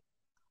like, hey,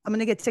 I'm going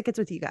to get tickets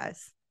with you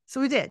guys. So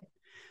we did.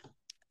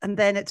 And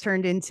then it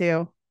turned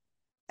into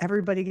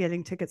everybody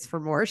getting tickets for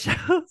more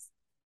shows.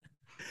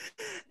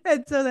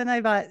 And so then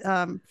I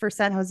bought for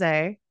San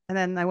Jose. And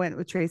then I went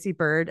with Tracy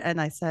Bird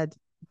and I said,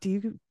 do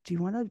you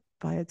want to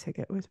buy a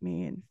ticket with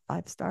me in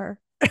 5 Star?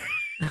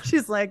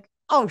 She's like,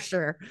 oh,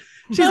 sure.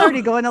 She's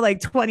already going to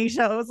like 20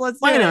 shows.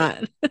 Why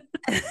not?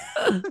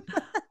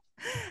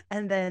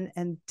 Then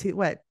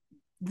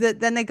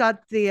they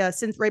got the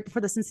since right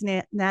before the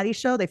Cincinnati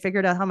show, they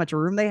figured out how much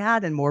room they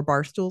had and more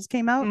bar stools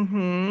came out.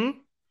 Mm-hmm.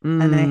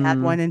 And they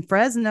had one in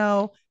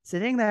Fresno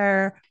sitting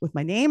there with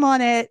my name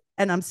on it.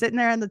 And I'm sitting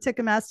there on the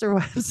Ticketmaster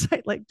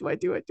website, like, do I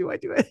do it?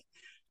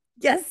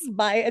 Yes,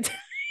 buy it.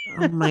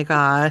 Oh my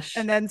gosh.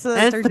 And then so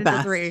that turned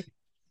into 3.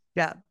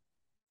 Yeah.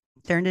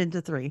 Turned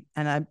into 3.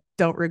 And I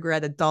don't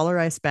regret $1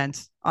 I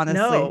spent. Honestly,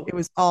 No. It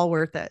was all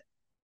worth it.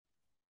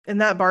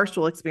 And that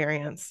Barstool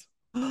experience.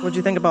 What'd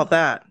you think about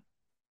that?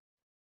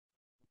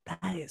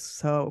 That is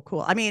so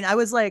cool. I mean, I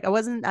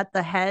wasn't at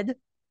the head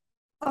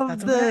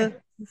of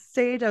the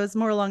stage. I was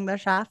more along the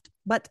shaft,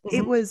 but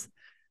it was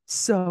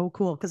so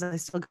cool because I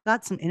still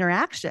got some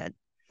interaction.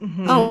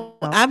 Mm-hmm. Oh,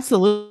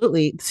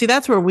 absolutely. See,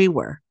 that's where we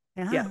were.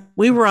 Yeah.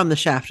 We were on the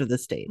shaft of the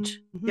stage.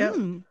 Mm-hmm. Yep.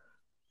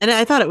 And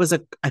I thought it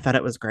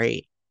was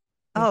great.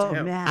 Oh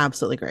too. man.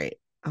 Absolutely great.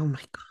 Oh my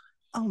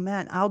God. Oh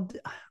man.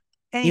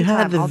 You had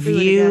anytime the I'll do it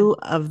view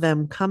again. of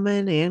them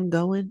coming and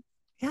going,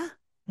 Yeah.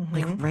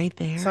 like Mhm. right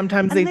there.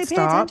 Sometimes And they'd they pay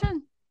stop.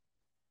 attention.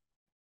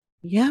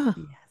 Yeah.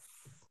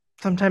 Yes.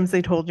 Sometimes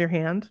they'd hold your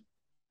hand.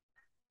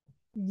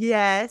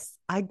 Yes.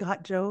 I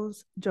got Joe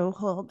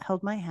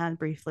held my hand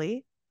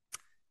briefly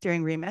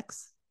during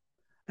remix.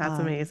 That's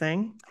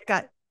amazing.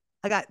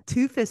 I got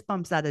 2 fist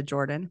bumps out of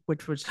Jordan,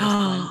 which was just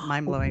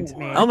mind blowing to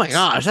me. Oh my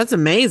gosh, that's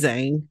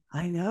amazing.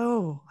 I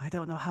know. I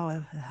don't know how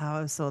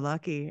I was so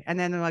lucky. And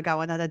then I got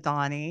one out of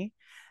Donnie,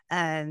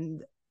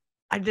 and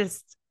I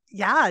just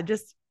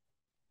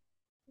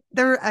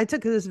there. I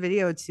took this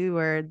video too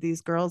where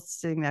these girls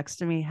sitting next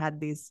to me had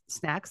these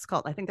snacks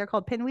called, I think they're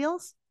called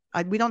pinwheels.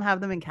 We don't have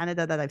them in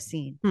Canada that I've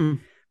seen,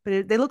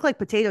 but they look like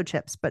potato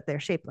chips, but they're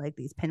shaped like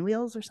these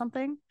pinwheels or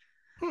something.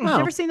 I've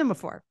never seen them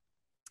before.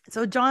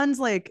 So John's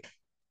like,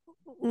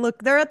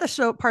 look, they're at the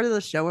show, part of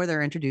the show where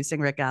they're introducing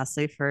Rick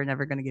Astley for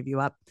Never Gonna Give You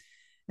Up.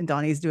 And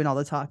Donnie's doing all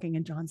the talking,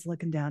 and John's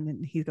looking down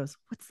and he goes,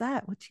 "What's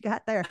that? What you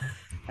got there?"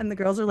 And the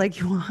girls are like,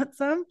 "You want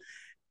some?"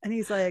 And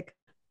he's like,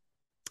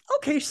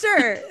 "Okay,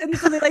 sure." And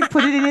so they like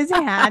put it in his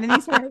hand and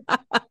he's like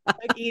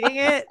eating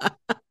it.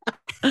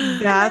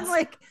 That's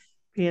like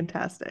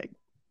fantastic.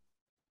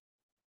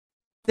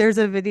 There's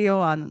a video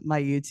on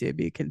my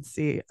YouTube you can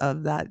see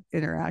of that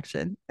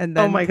interaction. And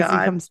then oh my God.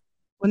 he comes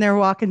when they're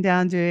walking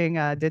down doing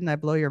Didn't I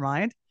Blow Your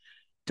Mind?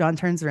 John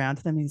turns around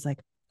to them and he's like,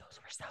 "Those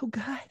were so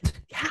good."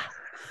 Yeah.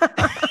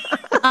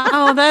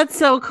 Oh, that's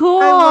so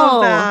cool. I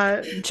love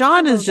that.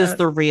 John is just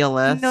the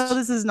realist. No,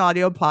 this is an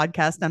audio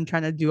podcast. I'm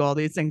trying to do all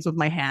these things with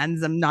my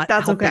hands. I'm not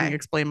That's helping okay.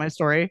 explain my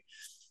story.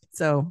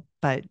 So,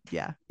 but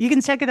yeah, you can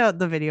check it out,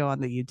 the video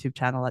on the YouTube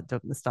channel at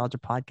Dope Nostalgia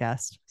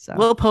Podcast. So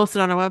we'll post it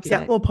on our website.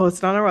 Yeah, we'll post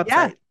it on our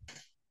website.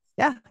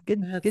 Yeah,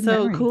 good. That's good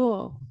so memory.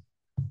 cool.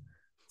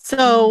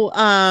 So,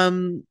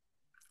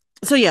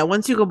 so yeah,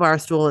 once you go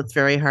Barstool, it's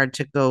very hard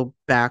to go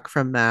back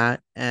from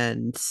that.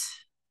 And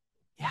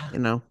yeah, you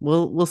know,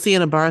 we'll see you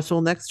in a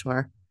Barstool next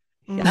tour.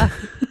 Yeah.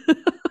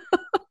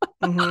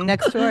 Mhm.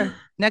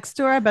 Next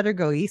tour, I better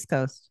go East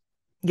Coast.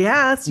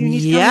 Yes, you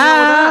need to come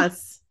out with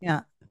us.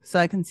 Yeah, so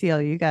I can see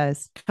all you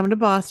guys. Come to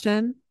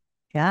Boston.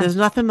 Yeah, there's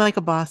nothing like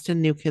a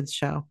Boston New Kids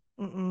show.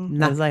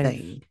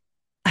 Nothing.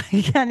 I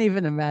can't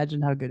even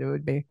imagine how good it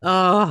would be.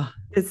 Oh,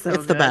 it's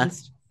the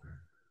best.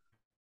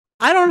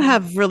 I don't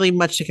have really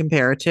much to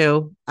compare it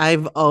to.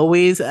 I've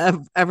always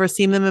ever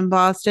seen them in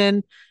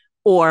Boston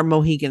or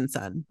Mohegan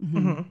Sun.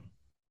 Mhm.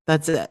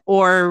 That's it.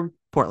 Or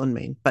Portland,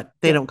 Maine, but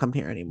they don't come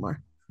here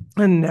anymore.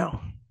 No.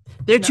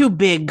 They're too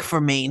big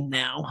for Maine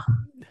now.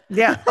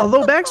 Yeah,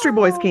 although Backstreet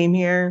Boys came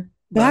here.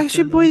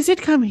 Backstreet Boys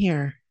did come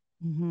here.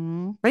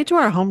 Mm-hmm. Right to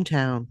our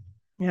hometown.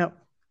 Yep.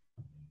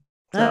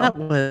 That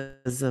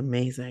was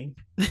amazing.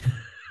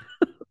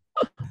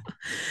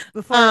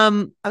 Before I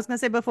was gonna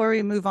say, before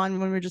we move on,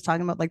 when we were just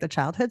talking about like the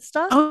childhood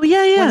stuff. Oh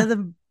yeah.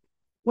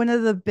 One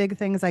of the big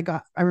things I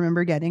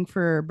remember getting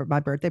for my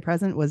birthday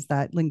present was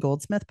that Lynn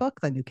Goldsmith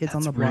book, the New Kids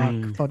on the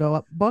Block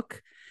photo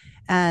book,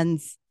 and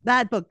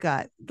that book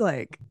got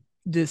like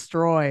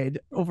destroyed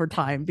over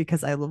time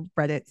because I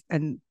read it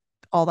and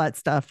all that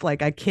stuff.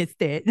 Like I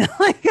kissed it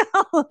like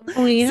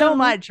so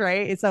much,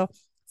 right? So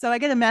I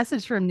get a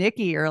message from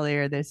Nikki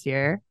earlier this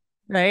year,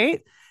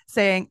 right,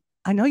 saying,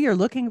 "I know you're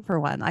looking for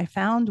one. I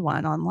found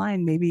one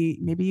online. Maybe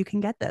you can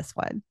get this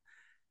one."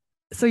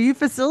 So you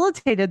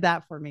facilitated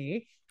that for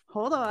me.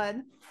 Hold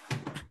on.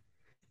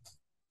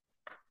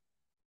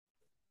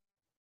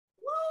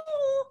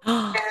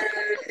 I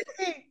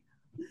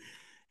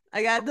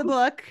got the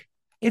book.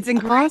 It's in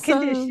great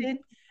condition.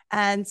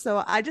 And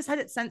so I just had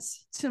it sent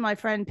to my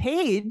friend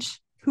Paige,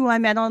 who I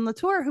met on the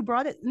tour, who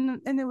brought it. And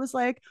it was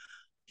like,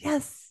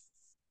 yes,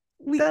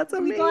 we got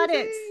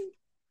it.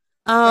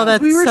 Oh,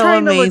 that's we were so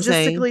trying amazing. to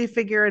logistically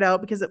figure it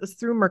out because it was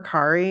through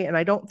Mercari, and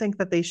I don't think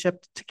that they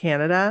shipped to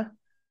Canada.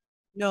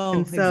 No,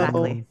 and so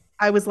exactly.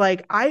 I was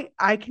like,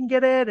 I can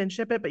get it and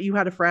ship it, but you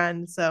had a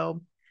friend,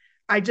 so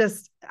I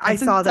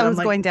saw that I was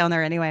going down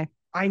there anyway.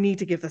 I need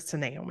to give this to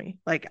Naomi.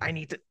 Like, I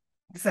need to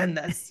send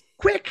this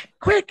quick.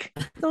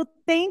 So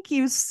thank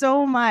you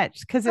so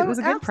much, because it was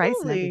a good price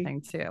and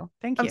everything too.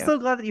 Thank you. I'm so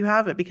glad that you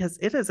have it because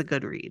it is a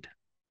good read.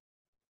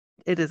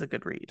 It is a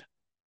good read.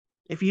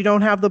 If you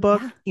don't have the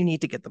book, you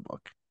need to get the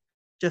book.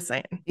 Just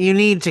saying. You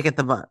need to get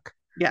the book.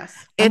 Yes.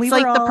 It's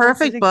like the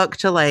perfect book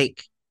to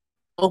like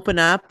open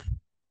up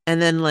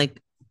and then like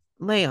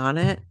lay on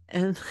it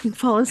and like,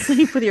 fall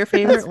asleep with your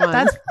favorite one.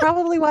 That's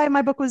probably why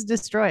my book was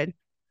destroyed.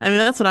 I mean,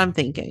 that's what I'm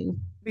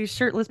thinking. These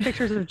shirtless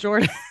pictures of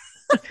Jordan.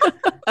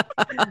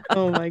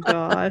 Oh my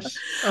gosh.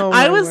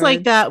 I was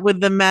like that with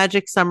the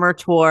Magic Summer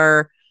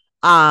Tour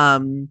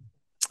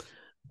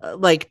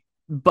like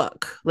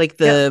book, like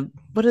the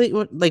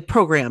like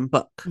program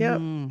book. Yep.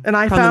 And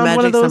I found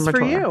one of those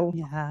for you.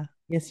 Yeah.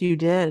 Yes, you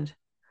did.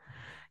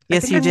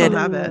 Yes, you did.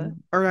 Have it.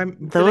 Or I'm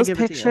those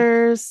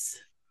pictures.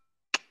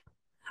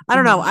 I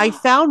don't know. I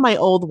found my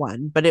old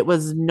one, but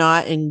it's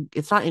not in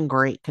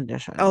great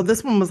condition. Oh,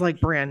 this one was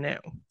like brand new.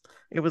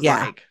 It was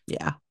like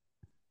yeah,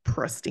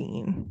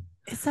 pristine.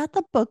 Is that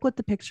the book with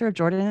the picture of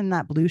Jordan in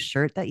that blue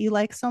shirt that you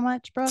like so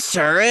much, Brooke?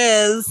 Sure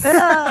is.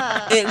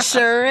 It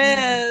sure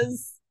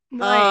is.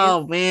 Nice.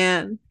 Oh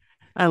man.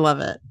 I love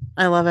it.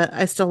 I love it.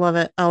 I still love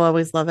it. I'll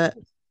always love it.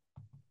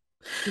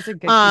 These are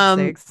good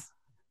keepsakes.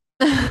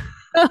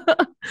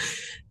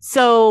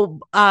 So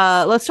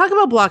let's talk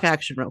about block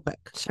action real quick.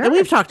 Sure. And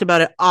we've talked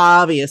about it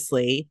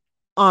obviously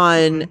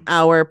on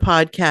our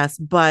podcast,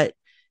 but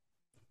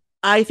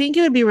I think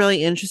it would be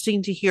really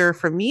interesting to hear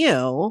from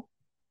you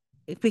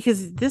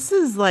because this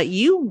is like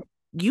you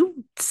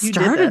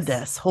started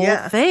this whole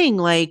thing.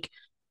 Like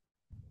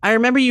I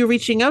remember you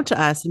reaching out to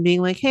us and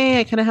being like, hey,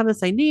 I kind of have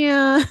this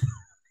idea.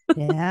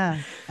 Yeah.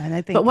 And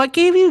I think But what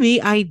gave you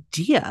the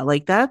idea?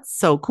 Like that's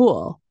so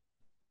cool.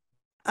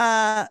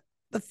 The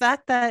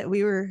fact that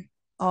we were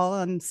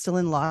all still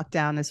in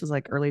lockdown. This was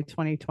like early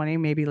 2020,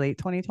 maybe late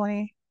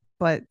 2020.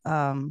 But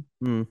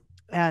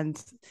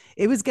and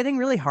it was getting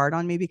really hard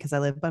on me because I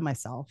live by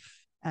myself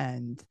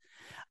and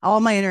all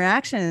my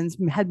interactions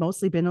had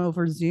mostly been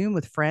over Zoom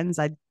with friends.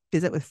 I'd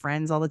visit with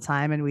friends all the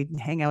time and we'd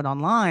hang out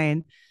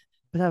online.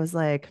 But I was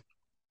like,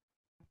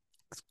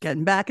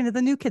 getting back into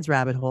the new kids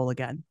rabbit hole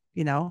again.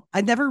 You know,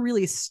 I never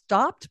really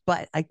stopped,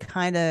 but I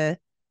kind of,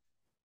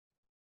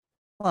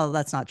 well,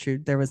 that's not true.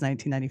 There was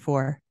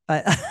 1994,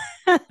 but,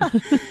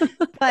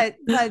 but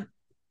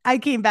I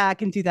came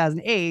back in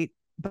 2008,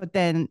 but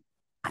then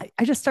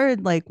I just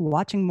started like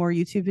watching more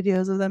YouTube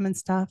videos of them and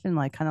stuff and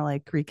like kind of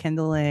like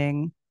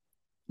rekindling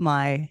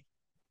my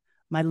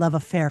love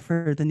affair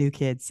for the new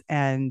kids.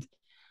 And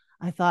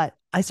I thought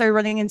I started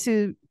running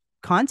into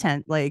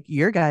content like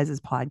your guys'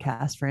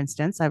 podcast, for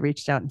instance. I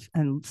reached out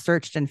and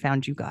searched and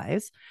found you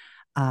guys.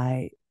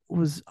 I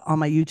was on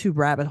my YouTube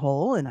rabbit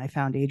hole and I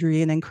found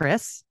Adrian and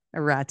Chris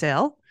at Rat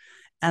Tail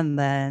and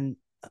then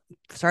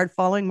started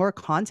following more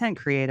content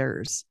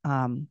creators.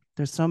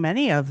 There's so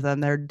many of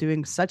them. They're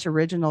doing such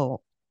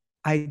original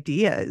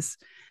ideas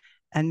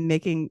and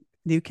making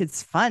new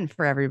kids fun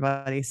for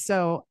everybody.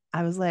 So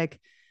I was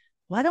like,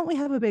 why don't we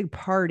have a big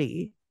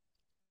party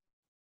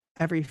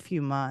every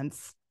few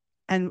months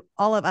and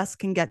all of us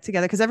can get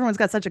together because everyone's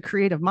got such a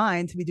creative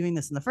mind to be doing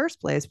this in the first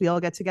place. We all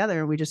get together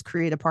and we just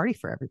create a party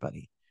for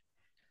everybody.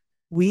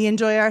 We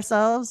enjoy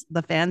ourselves,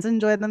 the fans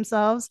enjoy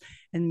themselves,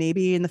 and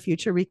maybe in the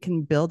future we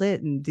can build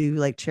it and do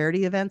like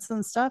charity events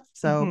and stuff.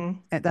 So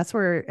that's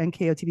where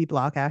NKOTB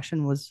Block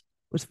Action was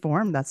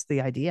formed. That's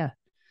the idea,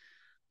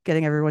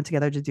 getting everyone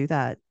together to do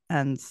that.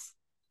 And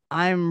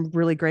I'm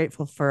really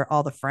grateful for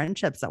all the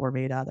friendships that were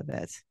made out of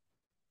it.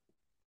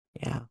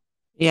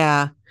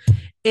 Yeah.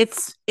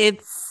 It's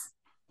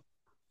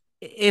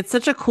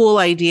such a cool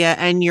idea.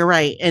 And you're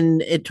right.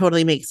 And it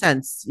totally makes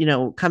sense, you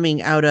know,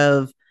 coming out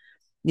of,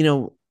 you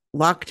know,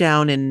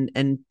 lockdown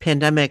and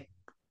pandemic,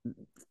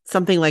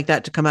 something like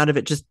that to come out of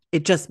it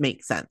just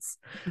makes sense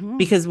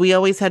because we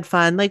always had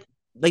fun, like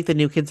the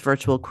New Kids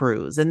virtual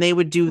cruise, and they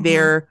would do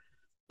their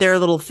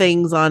little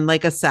things on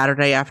like a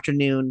Saturday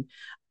afternoon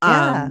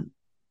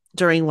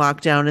during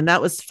lockdown, and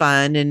that was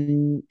fun.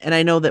 And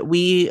I know that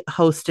we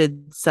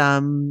hosted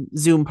some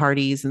Zoom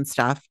parties and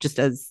stuff, just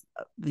as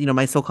you know,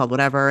 my so-called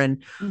whatever,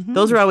 and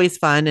those were always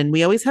fun. And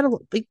we always had a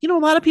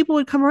lot of people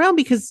would come around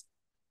because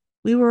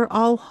we were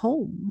all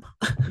home.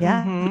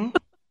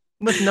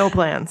 With no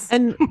plans.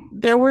 And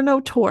there were no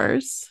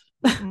tours.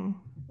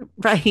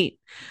 Right.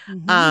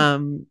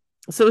 So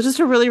it was just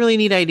a really, really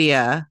neat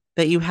idea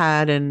that you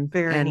had. And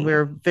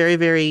we're very,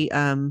 very,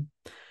 we're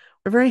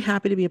very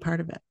happy to be a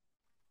part of it.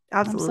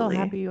 Absolutely. I'm so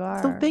happy you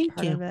are. So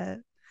thank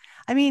you.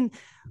 I mean,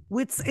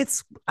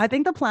 it's I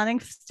think the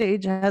planning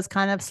stage has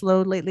kind of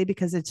slowed lately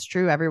because it's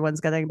true. Everyone's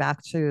getting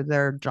back to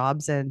their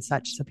jobs and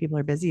such. So people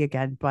are busy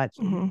again, but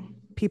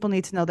people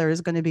need to know there is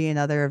going to be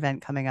another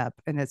event coming up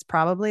and it's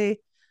probably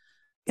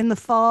in the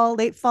fall,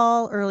 late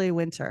fall, early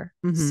winter.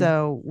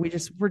 So we're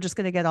just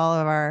going to get all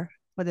of our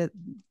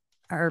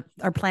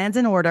plans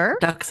in order.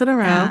 Ducks in a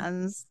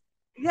row.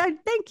 Yeah,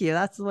 thank you.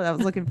 That's what I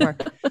was looking for.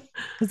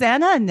 Because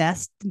Anna and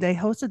Ness, they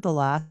hosted the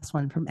last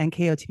one from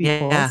NKOTB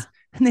Pools,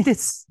 and they did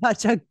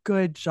such a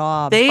good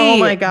job. Oh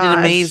my god,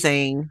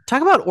 amazing!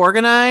 Talk about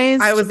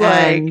organized. I was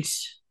like,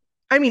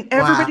 I mean,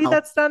 everybody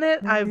that's done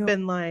it, I've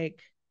been like,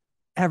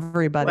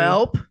 everybody.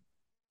 Well,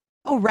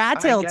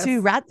 Rat Tail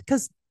too.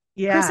 Because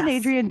Chris and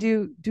Adrian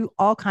do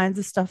all kinds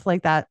of stuff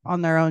like that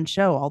on their own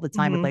show all the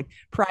time with like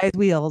prize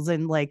wheels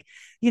and like,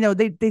 you know,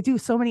 they do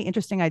so many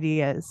interesting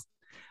ideas.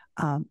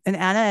 And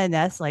Anna and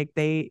Ness, like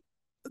they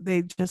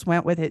just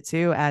went with it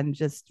too and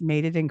just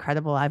made it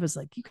incredible. I was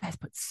like, you guys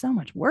put so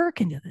much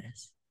work into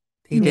this.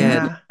 They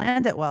did.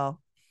 Planned it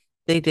well.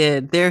 They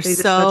did. They did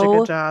such a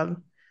good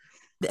job.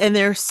 And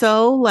they're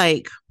so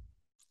like,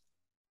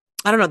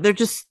 I don't know.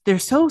 They're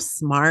so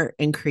smart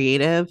and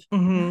creative.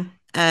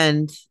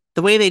 And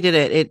the way they did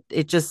it,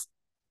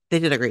 they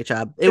did a great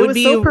job. It would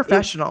be so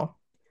professional.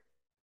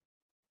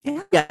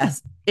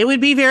 Yes. It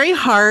would be very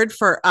hard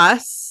for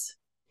us,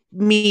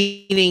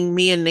 meaning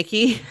me and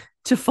Nikki,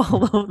 to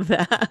follow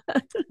that.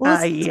 Well,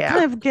 this Yeah.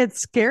 kind of gets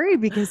scary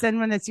because then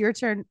when it's your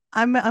turn,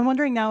 I'm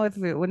wondering now if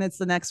when it's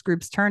the next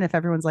group's turn, if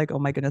everyone's like, oh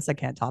my goodness, I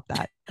can't top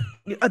that.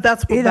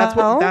 That's You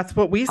know?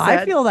 what we said.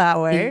 I feel that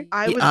way.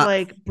 I was Yeah.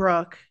 like,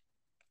 Brooke,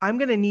 I'm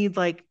gonna need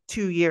like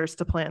 2 years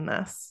to plan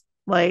this.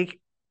 Like,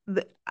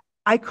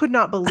 I could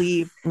not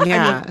believe.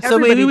 Yeah. So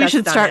everybody maybe we that's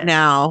should done start it.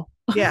 now.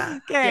 Yeah.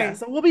 Okay. Yeah.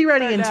 So we'll be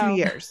ready Start in now. 2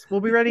 years.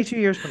 We'll be ready 2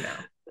 years from now.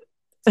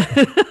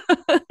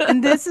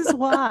 And this is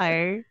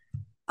why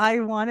I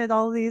wanted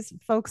all these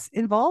folks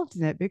involved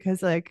in it,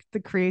 because like the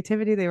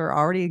creativity they were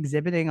already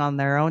exhibiting on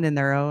their own in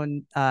their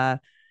own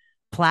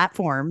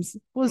platforms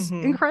was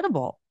Mhm.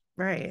 incredible.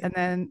 Right.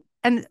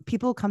 And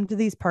people come to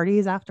these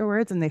parties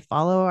afterwards and they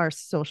follow our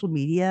social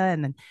media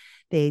and then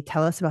they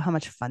tell us about how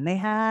much fun they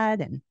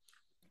had, and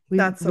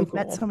That's so we've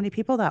met cool. so many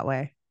people that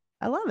way.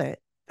 I love it.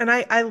 And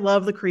I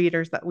love the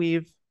creators that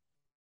we've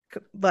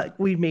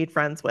made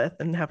friends with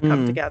and have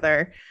come Mm.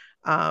 together.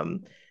 I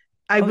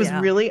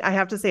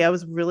have to say, I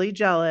was really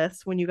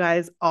jealous when you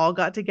guys all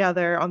got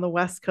together on the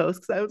West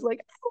Coast, because I was like,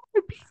 I want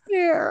to be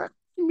there.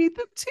 Meet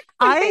them too.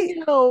 I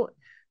know.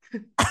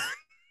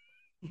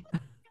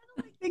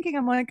 Thinking,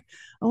 I'm like,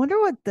 I wonder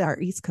what our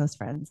East Coast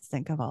friends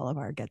think of all of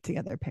our get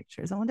together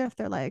pictures. I wonder if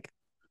they're like,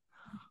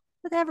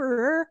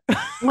 whatever.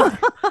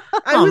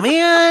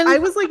 I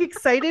was like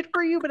excited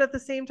for you, but at the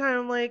same time,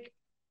 I'm like,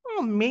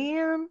 oh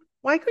man,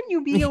 why couldn't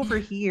you be over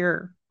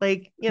here?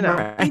 Like, you know.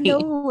 Right. I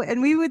know.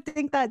 And we would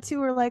think that too.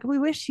 We're like, we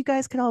wish you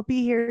guys could all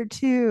be here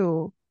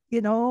too.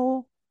 You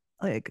know,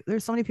 like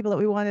there's so many people that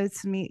we wanted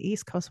to meet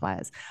East Coast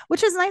wise,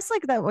 which is nice.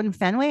 Like that when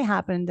Fenway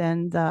happened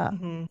and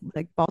Mhm.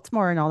 like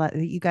Baltimore and all that,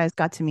 you guys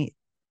got to meet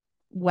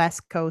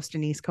West Coast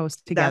and East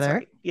Coast together. That's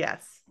right.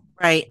 Yes.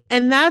 Right.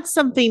 And that's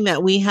something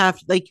that we have,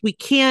 like, we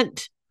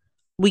can't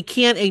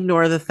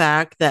ignore the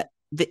fact that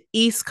the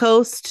East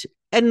Coast,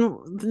 and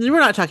we're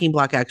not talking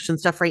block action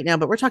stuff right now,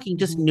 but we're talking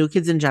just Mhm. new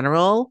kids in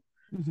general.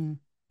 Mm-hmm.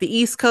 The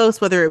East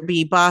Coast, whether it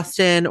be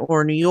Boston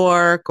or New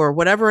York or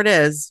whatever it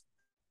is,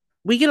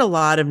 we get a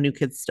lot of new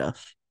kids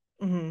stuff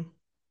Mhm.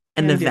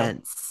 and We do.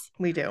 events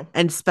We do.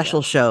 and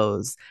special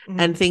shows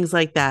Mhm. and things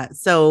like that.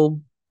 So,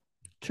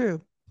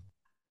 True.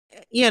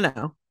 you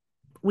know,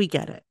 we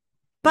get it.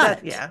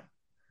 But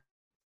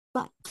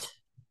But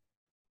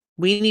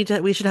we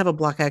should have a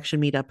block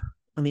action meetup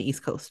on the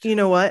East Coast. you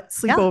know what?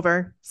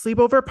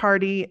 Sleepover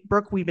party.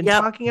 Brooke, we've been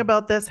Yep. talking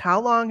about this. How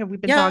long have we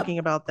been Yep. talking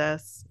about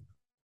this?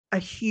 A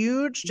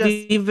huge,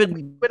 We've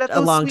been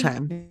a long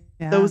time.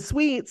 Yeah. Those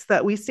suites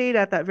that we stayed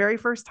at that very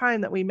first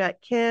time that we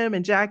met Kim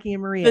and Jackie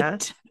and Maria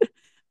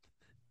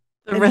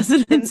The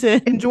residents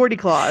in Geordie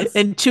Claus.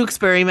 in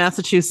Tewksbury,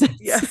 Massachusetts.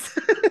 Yes.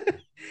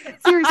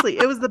 Seriously,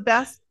 it was the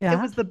best. Yeah.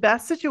 It was the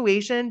best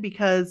situation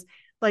because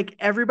like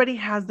everybody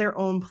has their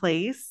own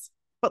place,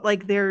 but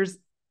like there's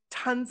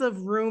tons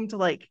of room to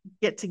like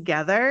get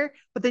together,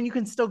 but then you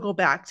can still go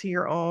back to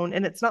your own.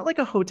 And it's not like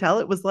a hotel.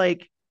 It was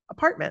like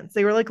apartments.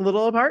 They were like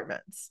little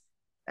apartments.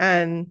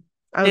 And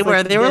They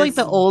were like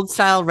the old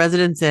style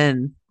residence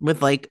inn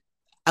with like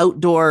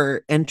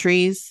outdoor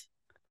entries.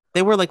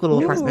 They were like little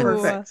It was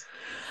apartments. perfect.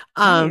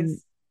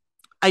 Nice.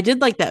 I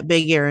did like that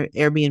big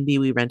Airbnb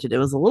we rented. It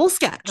was a little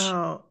sketch.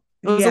 Oh,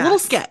 It was a little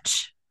yes.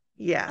 sketch,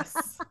 Yes.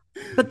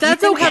 but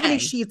that's we didn't okay. have any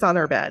sheets on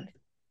our bed.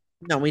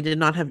 No, we did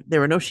not have.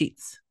 There were no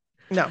sheets.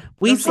 No.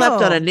 We No slept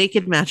sheets. on a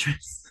naked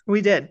mattress.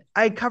 We did.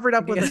 I covered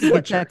up with a You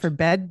get checked sweatshirt. for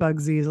bed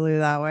bugs easily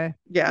that way.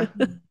 Yeah.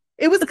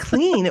 It was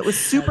clean. It was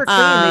super clean.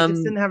 They Um,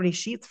 just didn't have any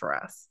sheets for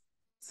us.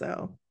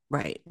 So,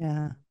 Right,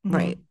 Yeah.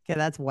 right. Okay,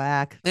 that's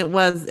whack. It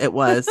was. It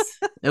was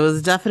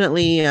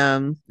definitely.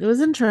 It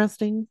was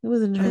interesting. It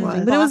was interesting,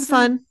 was. but it was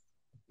Boston? fun.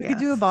 We could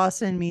do a yes.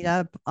 Boston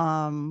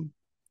meetup.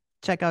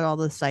 Check out all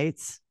the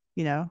sites,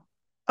 do our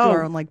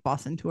Oh, own like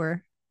Boston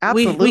tour.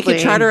 absolutely. We could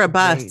charter a Great.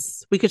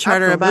 bus. We could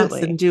charter a bus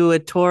Absolutely. and do a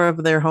tour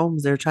of their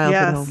homes, their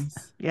childhood Yes. homes.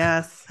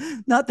 Yes.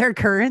 Not their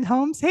current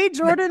homes. Hey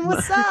Jordan,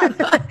 what's up?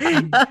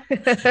 Can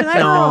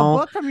I borrow No. a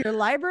book from your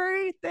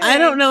library? I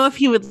don't know if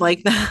he would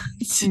like that.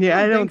 Yeah,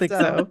 I don't think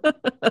so.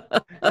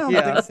 I don't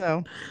Yeah. think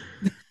so.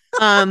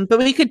 But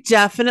we could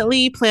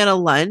definitely plan a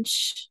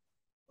lunch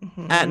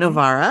at Mhm.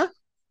 Novara.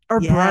 Or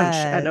brunch at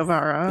Yes.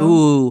 Novara.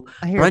 Ooh,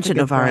 I hear it's brunch a at good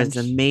Novara is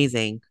brunch.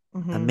 amazing.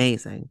 Mhm.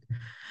 Amazing.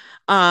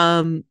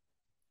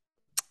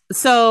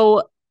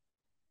 So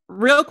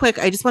real quick,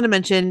 I just want to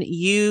mention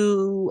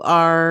you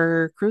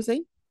are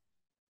cruising,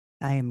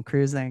 I am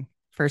cruising.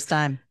 First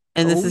time.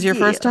 and this Oh, is your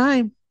first yeah.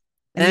 time.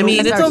 And I you'll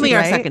mean, be it's only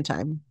our right? second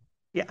time,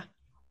 Yeah.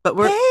 but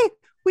we're Hey,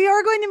 we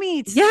are going to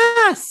meet.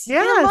 yes, In a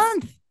Yes.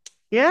 month.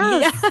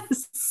 Yes.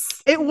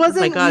 yes. It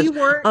wasn't, gosh, we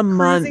weren't a cruising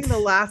month. the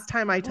last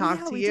time I yeah,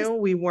 talked to we you. just-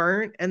 We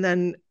weren't. And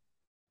then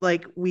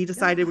like we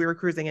decided we were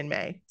cruising in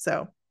May.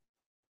 So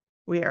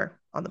we are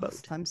on the boat.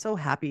 I'm so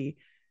happy.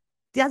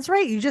 That's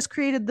right. You just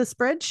created the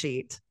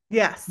spreadsheet.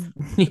 Yes.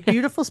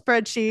 Beautiful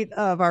spreadsheet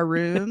of our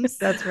rooms.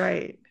 That's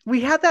right.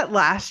 We had that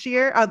last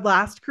year, our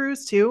last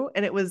cruise too,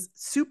 and it was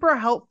super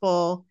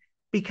helpful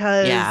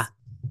because Yeah.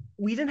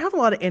 we didn't have a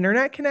lot of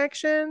internet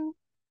connection.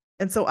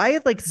 And so I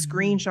had like Mhm.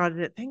 screenshotted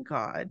it, thank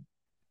God.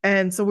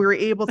 And so we were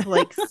able to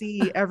like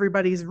see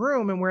everybody's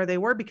room and where they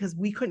were because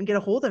we couldn't get a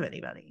hold of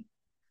anybody.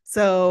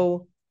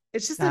 So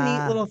it's just a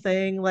neat little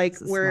thing, like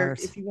where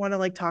if you want to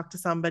like talk to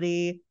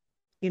somebody,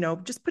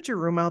 just put your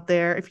room out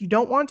there. If you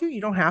don't want to,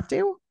 you don't have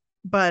to.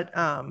 But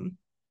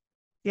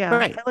yeah,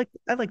 Right.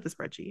 I like the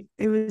spreadsheet.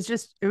 It was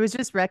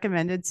just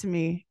recommended to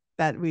me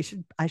that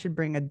I should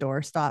bring a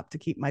doorstop to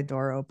keep my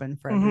door open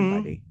for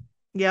everybody.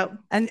 Yep.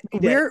 And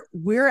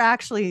we're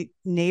actually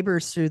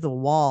neighbors through the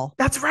wall.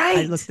 That's right.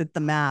 I looked at the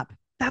map.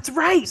 That's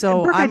right.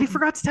 So Brooke, I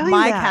forgot to tell you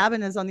my that.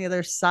 cabin is on the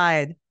other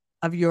side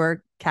of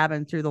your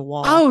cabin through the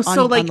wall. Oh,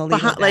 so like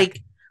behind,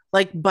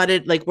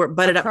 butted, like we're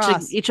butted Across.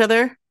 up to each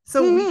other.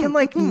 So we can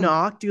like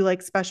knock, do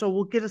like special.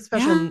 We'll get a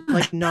special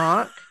like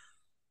knock,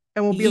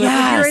 and we'll be like,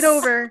 we'll be right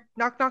over.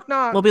 Knock, knock,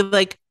 knock. We'll be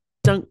like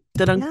dunk,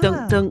 dunk,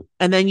 dunk, dunk,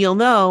 and then you'll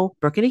know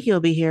Brooke and Nikki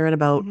will be here in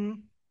about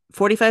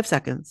 45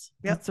 seconds.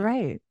 Yep. That's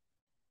right.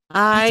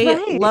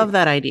 I love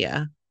that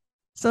idea.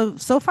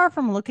 So far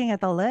from looking at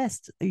the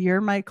list,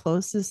 you're my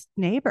closest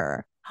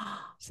neighbor.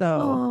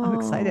 So I'm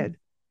excited.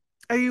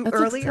 Are you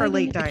early or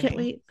late dining? I can't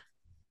wait.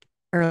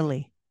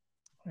 Early.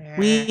 Yeah.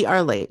 We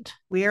are late.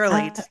 We are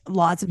late.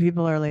 Lots of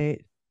people are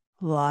late.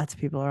 Lots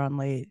of people are on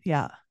late.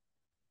 Yeah.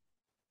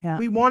 Yeah.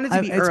 We wanted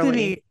to be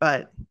early,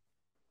 but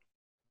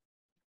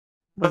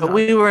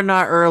we were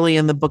not early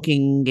in the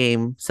booking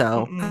game.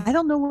 So I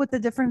don't know what the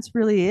difference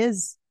really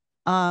is.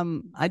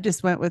 I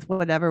just went with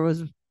whatever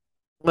was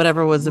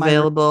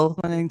available.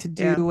 Wanting to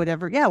do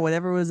whatever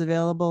was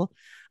available.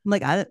 I'm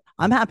like,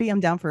 I'm happy. I'm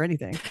down for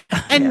anything.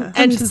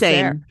 And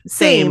same.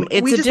 It's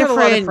we a just different... had a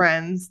lot of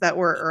friends that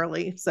were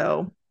early,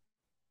 so.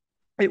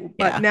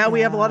 But now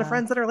we have a lot of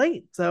friends that are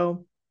late,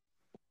 so.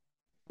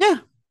 Yeah,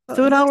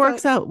 so it all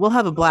works out. We'll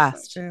have a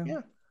blast.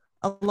 Yeah.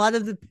 A lot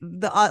of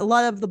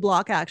the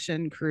block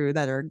action crew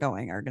that are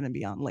going are going to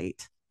be on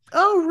late.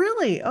 Oh,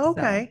 really?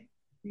 Okay. So,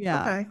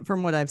 yeah. Okay.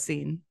 From what I've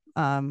seen.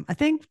 I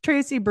think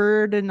Tracy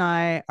Bird and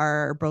I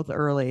are both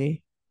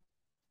early.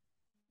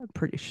 I'm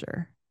pretty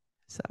sure.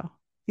 So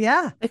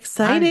yeah,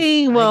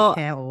 exciting. I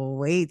can't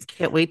wait.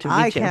 Can't wait to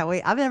meet you. Can't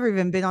wait. I've never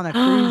even been on a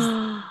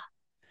cruise.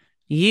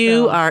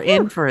 You are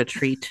in for a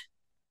treat.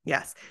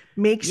 Yes.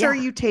 Make sure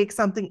you take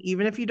something,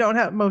 even if you don't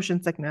have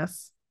motion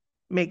sickness.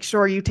 Make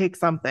sure you take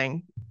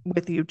something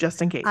with you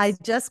just in case.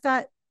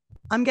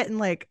 I'm getting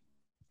like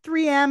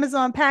 3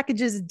 Amazon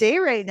packages a day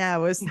right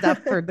now with stuff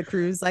for the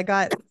cruise. I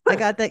got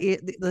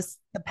the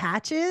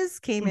patches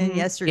came in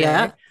yesterday.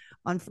 Yeah.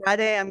 On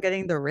Friday, I'm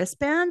getting the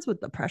wristbands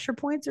with the pressure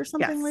points or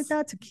something like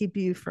that to keep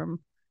you from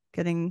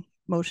getting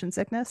motion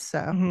sickness. So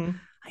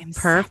I'm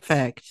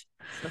perfect.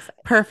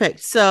 Perfect.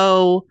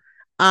 So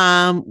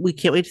we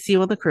can't wait to see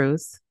you on the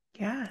cruise.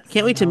 Yes.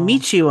 Can't wait to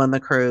meet you on the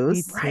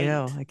cruise. Me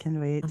too. I can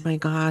wait. Oh my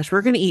gosh.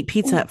 We're going to eat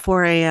pizza at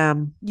 4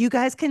 a.m. You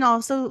guys can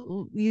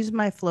also use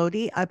my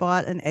floaty. I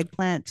bought an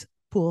eggplant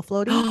pool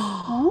floaty.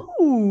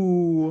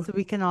 Ooh. So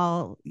we can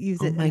all use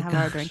it and have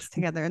our drinks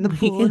together in the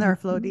pool in our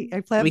floaty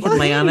eggplant. We can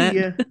lay on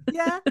it.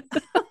 Yeah.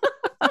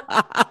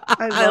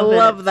 I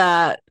love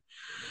that.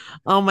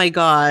 Oh my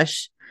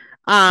gosh.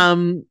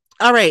 All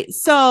right.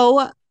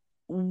 So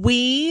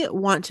we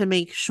want to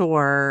make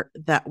sure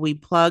that we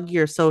plug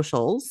your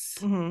socials.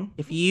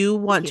 If you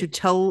want to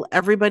tell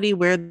everybody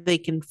where they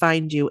can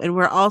find you, and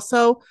we're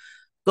also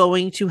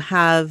going to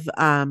have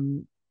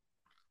them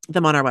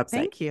on our website.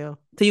 Thank you.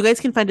 So you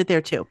guys can find it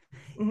there too.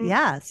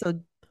 Yeah.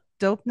 So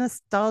Dope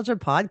Nostalgia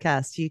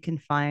Podcast. You can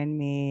find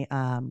me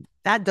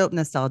at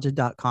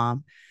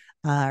dopenostalgia.com.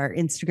 Our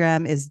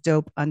Instagram is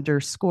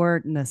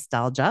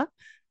dope_nostalgia.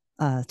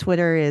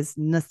 Twitter is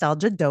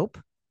nostalgia dope.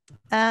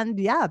 And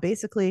yeah,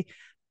 basically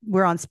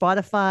we're on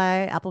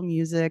Spotify, Apple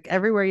Music,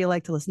 everywhere you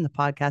like to listen to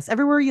podcasts,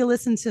 everywhere you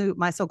listen to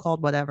My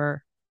So-Called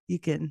Whatever, you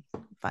can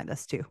find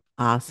us too.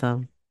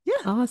 Awesome. Yeah.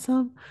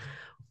 Awesome.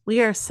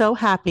 We are so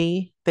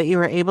happy that you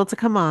were able to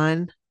come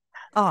on.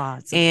 Oh,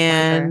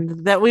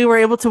 and that we were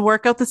able to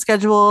work out the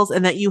schedules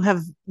and that you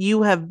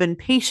have been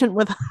patient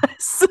with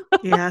us.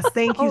 Yes.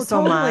 Thank you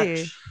so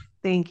much.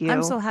 Thank you.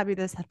 I'm so happy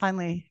this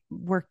finally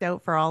worked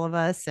out for all of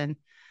us. And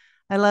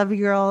I love you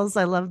girls.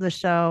 I love the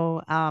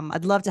show.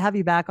 I'd love to have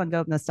you back on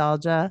Dope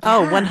Nostalgia.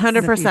 Oh,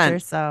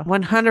 100%. So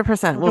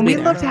 100%. We'd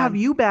love to have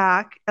you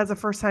back as a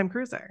first-time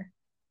cruiser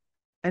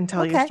and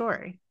tell your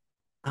story.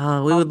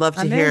 We would love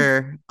to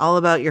hear all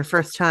about your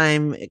first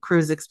time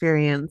cruise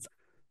experience.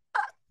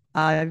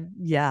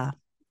 Yeah.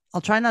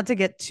 I'll try not to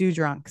get too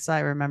drunk so I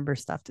remember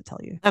stuff to tell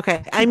you.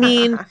 Okay. I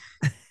mean,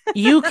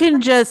 you can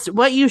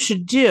what you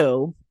should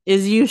do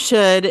is you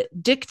should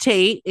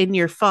dictate in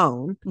your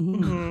phone.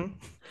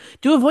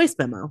 Do a voice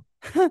memo.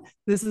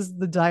 This is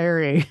the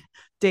diary.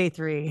 Day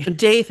 3.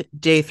 Day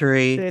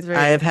 3.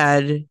 I have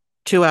had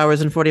 2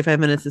 hours and 45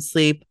 minutes of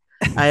sleep.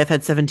 I have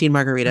had 17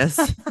 margaritas.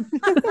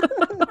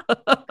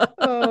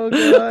 Oh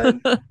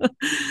god.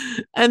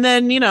 And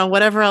then,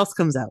 whatever else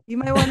comes out. You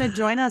might want to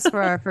join us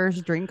for our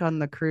first drink on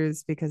the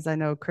cruise, because I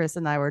know Chris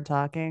and I were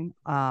talking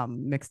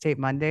Mixtape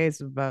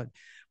Mondays about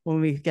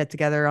when we get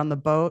together on the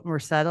boat and we're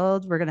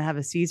settled, we're going to have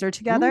a Caesar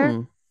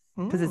together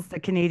because it's the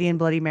Canadian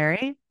Bloody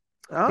Mary.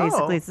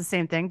 Basically, it's the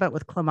same thing, but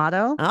with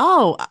clamato.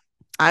 Oh,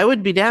 I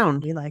would be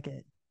down. We like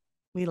it.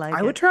 We like I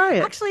it. would try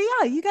it. Actually,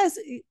 yeah. You guys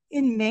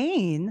in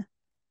Maine,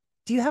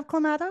 do you have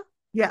clamato?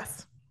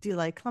 Yes. Do you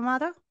like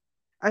clamato?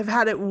 I've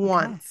had it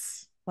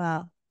once.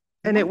 Wow.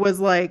 And Yeah. it was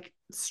like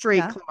straight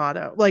Yeah.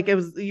 clamato. Like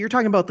you're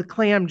talking about the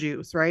clam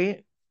juice,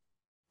 right?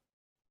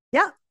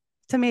 Yeah.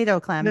 Tomato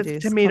clam The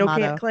juice. tomato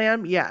clamato.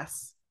 clam.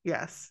 Yes.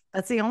 Yes.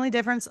 That's the only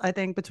difference I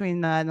think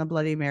between that and the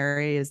Bloody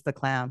Mary is the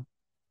clam.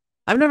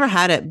 I've never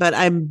had it, but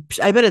I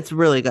bet it's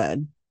really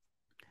good.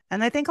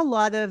 And I think a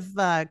lot of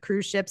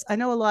cruise ships, I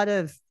know a lot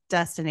of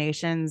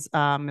destinations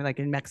like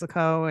in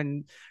Mexico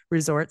and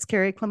resorts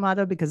carry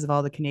clamato because of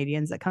all the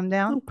Canadians that come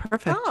down. Oh,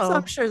 perfect. So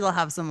I'm sure they'll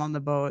have some on the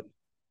boat.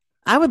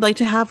 I would like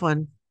to have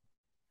one.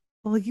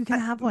 Well, you can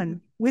have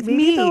one with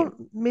maybe me.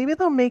 Maybe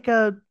they'll make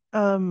a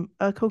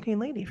cocaine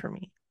lady for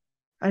me.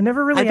 I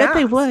never really I bet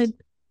they asked. would.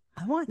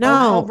 I want No.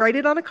 I'll write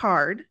it on a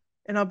card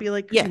and I'll be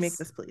like, "Can you make Yes.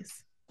 this,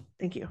 please?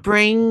 Thank you."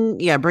 Bring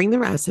the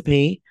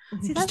recipe. See,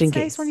 just that's in nice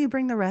case. when you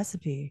bring the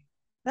recipe.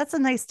 That's a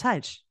nice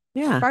touch.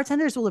 Yeah.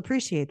 Bartenders will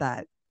appreciate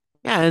that.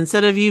 Yeah.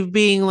 Instead of you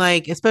being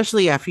like,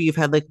 especially after you've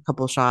had like a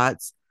couple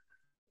shots,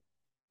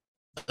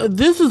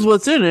 this is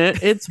what's in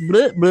it. It's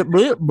blip, blip,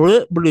 blip,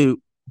 blip,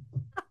 blue.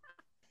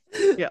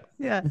 Yeah.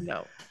 Yeah.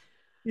 No.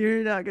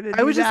 You're not going to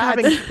I was just that.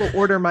 having people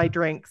order my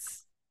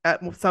drinks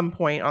at some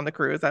point on the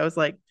cruise. I was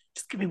like,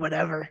 just give me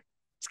whatever.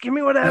 Just give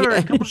me whatever.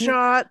 A couple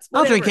shots.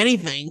 I'll drink whatever.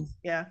 anything.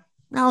 Yeah.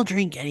 I'll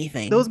drink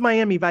anything. Those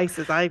Miami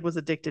Vices, I was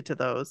addicted to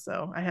those.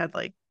 So I had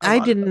like I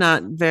did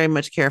not very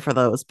much care for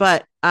those,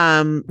 but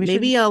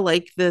maybe I'll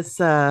like this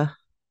the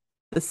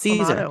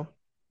Caesar. Clamato.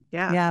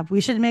 Yeah. Yeah, we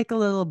should make a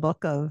little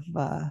book of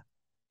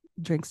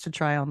drinks to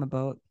try on the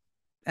boat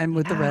and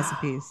with the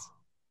recipes.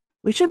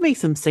 We should make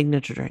some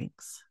signature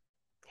drinks.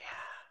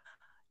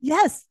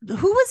 Yes. Who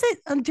was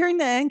it during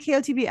the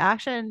NKOTB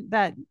action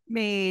that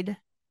made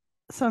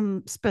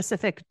some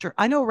specific?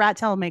 I know Rat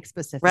Tail makes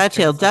specific. Rat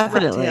Tail, drinks like that.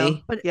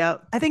 definitely. But yeah,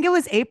 I think it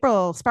was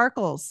April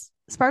Sparkles.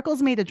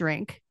 Sparkles made a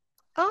drink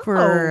Oh.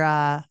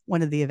 for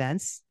one of the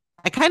events.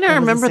 I kind of It was a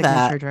remember signature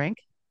that. drink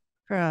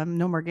from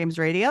No More Games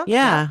Radio.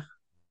 Yeah.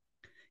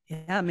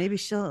 Yeah, maybe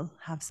she'll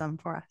have some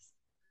for us.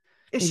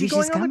 Is Maybe she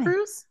going she's on the coming.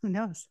 cruise? Who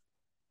knows?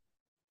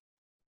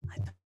 I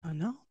don't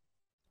know.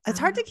 It's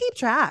hard to keep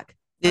track.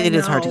 It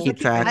is hard to know. keep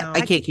track. I know. I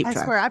can't keep I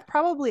track. swear, I've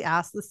probably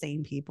asked the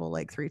same people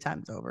like 3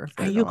 times over. if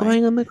Are they're you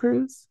going on the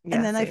cruise?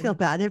 And then I same. feel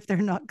bad if they're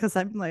not because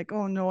I'm like,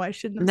 oh no, I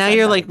shouldn't have Now said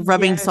you're that like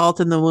rubbing yet.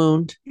 salt in the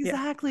wound.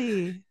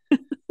 Exactly.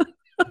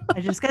 I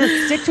just gotta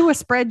stick to a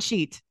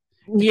spreadsheet.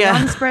 Get Yeah.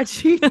 on the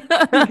spreadsheet.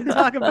 We can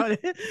talk about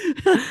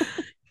it.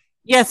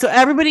 Yeah, so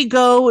everybody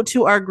go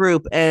to our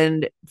group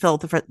and fill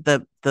out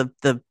the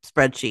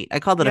spreadsheet. I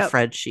called it a Yep.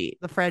 Fred sheet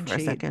The Fred for a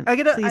sheet. second. I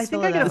Please think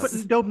fill I it gotta out.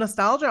 put Dope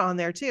Nostalgia on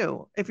there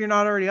too. If you're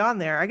not already on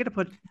there, I gotta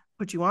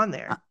put you on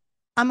there.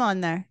 I'm on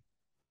there.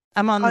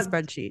 I'm on the On-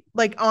 spreadsheet.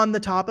 Like on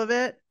the top of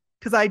it.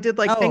 Because I did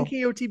like Oh.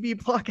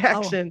 NKOTB block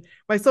action,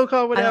 my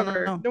so-called I don't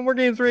whatever, know. No More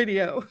Games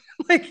Radio.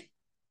 Like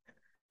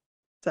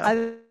so I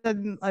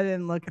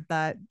didn't look at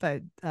that,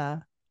 but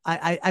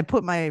I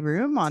put my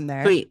room on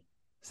there. Sweet.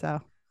 So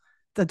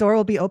the door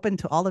will be open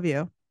to all of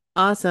you.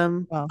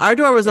 Awesome. Well, Our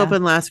door was yeah.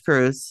 open last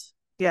cruise.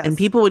 yes. And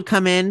people would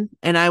come in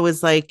and I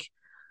was like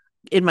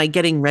in my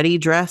getting ready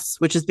dress,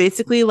 which is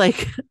basically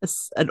like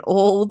an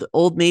old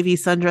Navy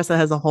sundress that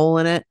has a hole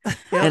in it.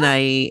 Yeah. And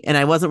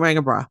I wasn't wearing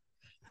a bra.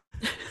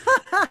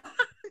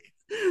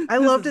 I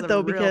This loved is it a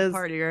though real because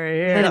party right we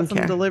here. I got didn't some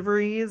care.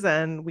 deliveries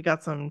and we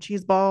got some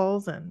cheese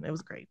balls and it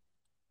was great.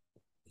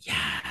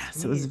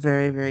 Yes, it was a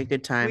very, very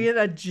good time. We had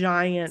a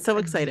giant, So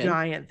excited.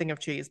 giant thing of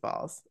cheese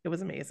balls. It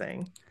was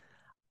amazing.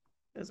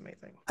 It was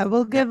amazing. I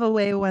will give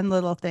away one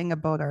little thing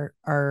about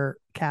our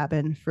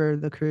cabin for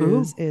the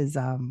cruise is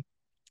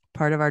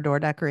part of our door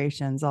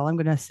decorations. All I'm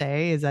going to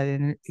say is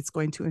that it's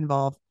going to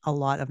involve a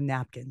lot of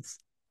napkins.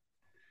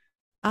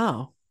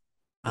 Oh.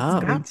 It's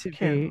Oh. going to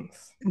be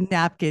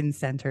napkin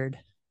centered.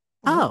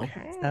 Oh.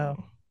 Okay.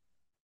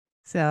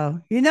 So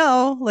you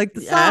know, like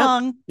the Yeah.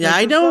 song. Yeah, Like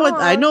I the know what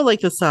I song. know like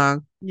the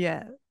song.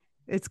 Yeah,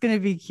 it's going to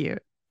be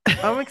cute.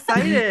 I'm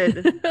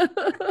excited.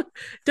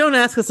 Don't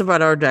ask us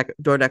about our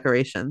door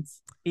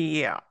decorations.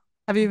 Yeah.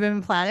 Have you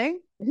been planning?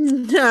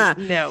 Yeah.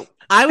 No.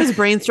 I was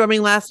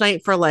brainstorming last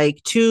night for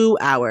like 2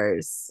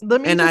 hours.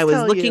 Let me and just I was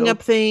tell looking you.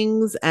 up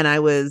things and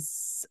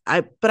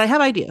but I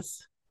have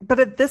ideas. But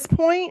at this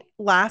point,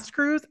 last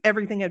cruise,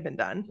 everything had been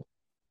done.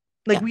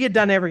 Like Yeah. we had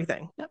done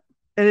everything. Yep.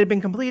 It had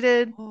been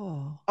completed.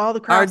 Oh, All the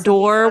Our crafts had been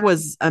door done.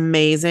 was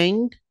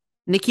amazing.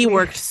 Nikki We-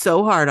 worked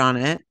so hard on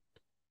it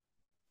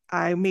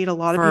I made a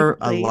lot of for paper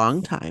a plates.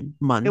 long time,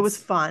 months. It was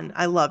fun.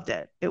 I loved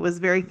it. It was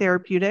very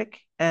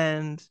therapeutic,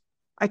 and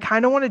I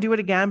kind of want to do it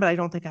again, but I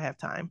don't think I have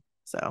time.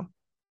 So,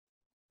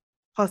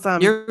 plus,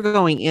 You're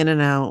going in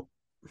and out.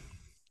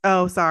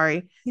 oh,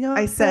 sorry. you know,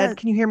 I said,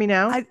 can you hear me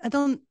now? I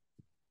don't.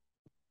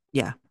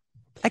 Yeah.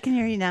 I can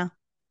hear you now.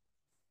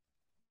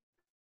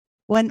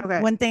 One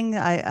Okay. one thing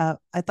I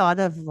thought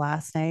of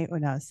last night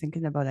when I was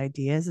thinking about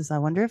ideas is I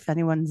wonder if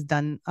anyone's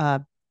done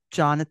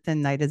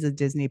Jonathan Knight as a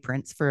Disney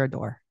prince for a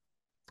door.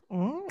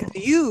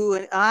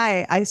 You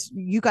and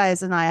you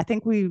guys and I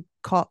think we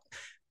call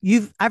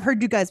I've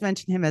heard you guys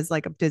mention him as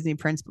like a Disney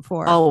prince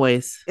before.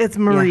 Always. It's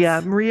Maria.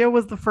 Yes. Maria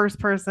was the first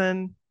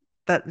person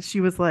that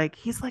she was like,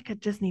 he's like a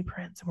Disney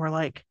prince. And we're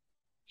like,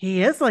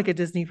 he is like a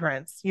Disney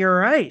prince. You're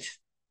right.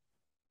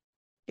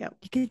 Yep.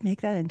 You could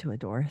make that into a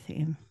Dora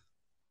theme.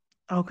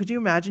 Oh, could you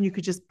imagine? You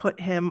could just put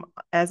him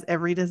as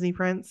every Disney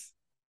prince.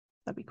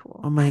 That'd be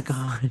cool. Oh my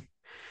God.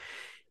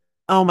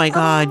 Oh my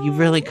God. You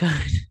really could.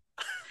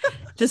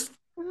 Just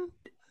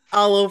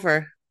all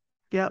over.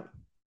 Yep.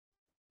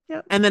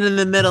 And then in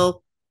the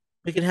middle,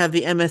 we could have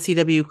the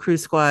MSCW Crew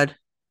Squad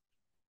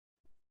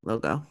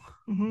logo.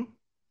 Mm-hmm.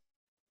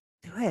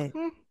 Do it.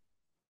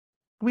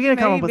 We gotta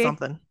come up with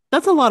something.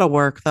 That's a lot of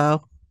work,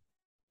 though.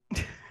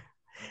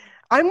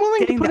 I'm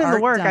willing to put in the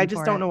work. I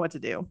just don't know what to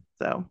do.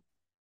 So,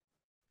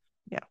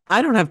 yeah.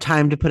 I don't have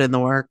time to put in the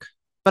work,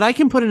 but I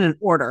can put in an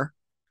order.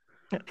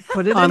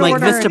 Put it on in like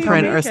order.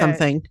 Vistaprint or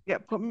something. Yeah,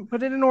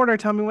 put it in order.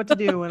 Tell me what to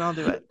do, and I'll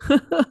do it.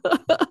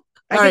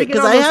 All right,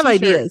 because I have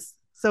ideas.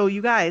 So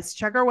you guys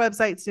check our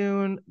website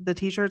soon. The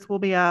t-shirts will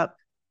be up.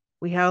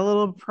 We had a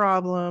little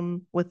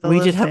problem with the We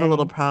did have a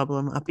little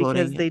problem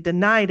uploading because they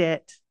denied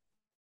it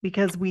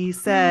because we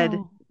said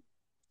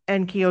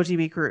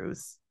NKOTB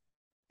Cruise.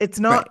 It's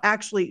not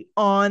actually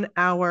on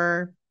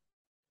our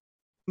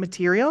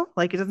material.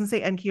 Like it doesn't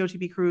say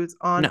NKOTB Cruise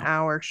on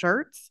our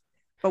shirts,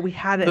 but we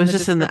had it. It was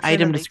just in the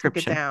item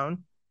description.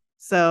 Down.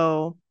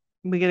 So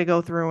we got to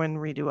go through and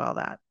redo all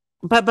that.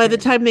 But by the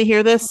time they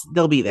hear this,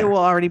 they'll be there. It will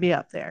already be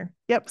up there.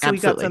 Yep. So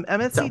Absolutely. we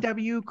got some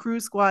MSCW Crew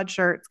Squad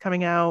shirts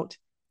coming out.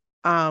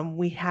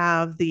 We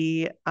have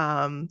the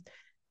I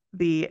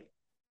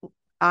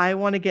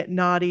want to get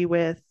naughty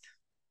with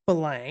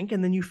blank,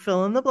 and then you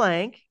fill in the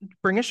blank,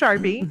 bring a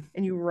Sharpie,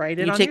 and you write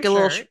it on your shirt. You take a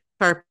little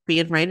Sharpie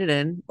and write it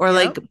in, or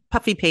like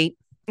puffy paint.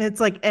 It's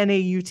like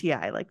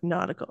NAUTI, like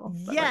nautical.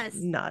 Yes.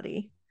 Like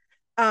naughty.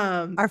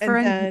 Our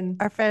friend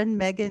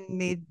Megan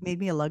made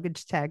me a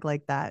luggage tag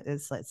like that.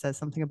 It says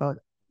something about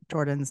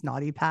Jordan's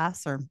naughty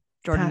pass, or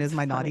Jordan is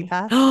my naughty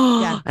pass.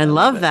 I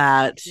love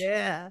that.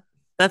 Yeah,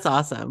 that's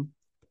awesome.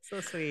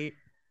 So sweet.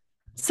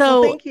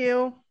 So thank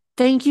you.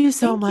 Thank you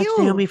so much,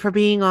 Naomi, for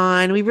being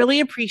on. We really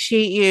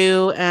appreciate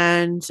you,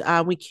 and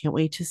we can't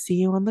wait to see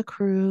you on the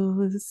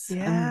cruise.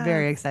 Yeah. I'm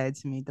very excited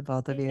to meet the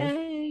both of you.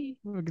 Yay.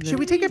 Should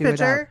we take a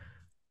picture?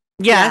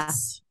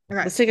 Yes. Yeah.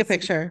 Right. Let's take a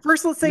picture.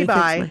 First, let's say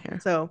bye.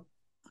 So,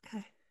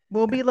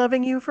 we'll be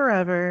loving you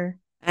forever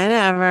and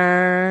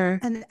ever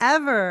and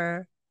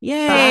ever.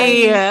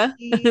 Yay! Bye.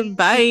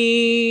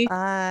 Bye.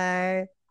 Bye.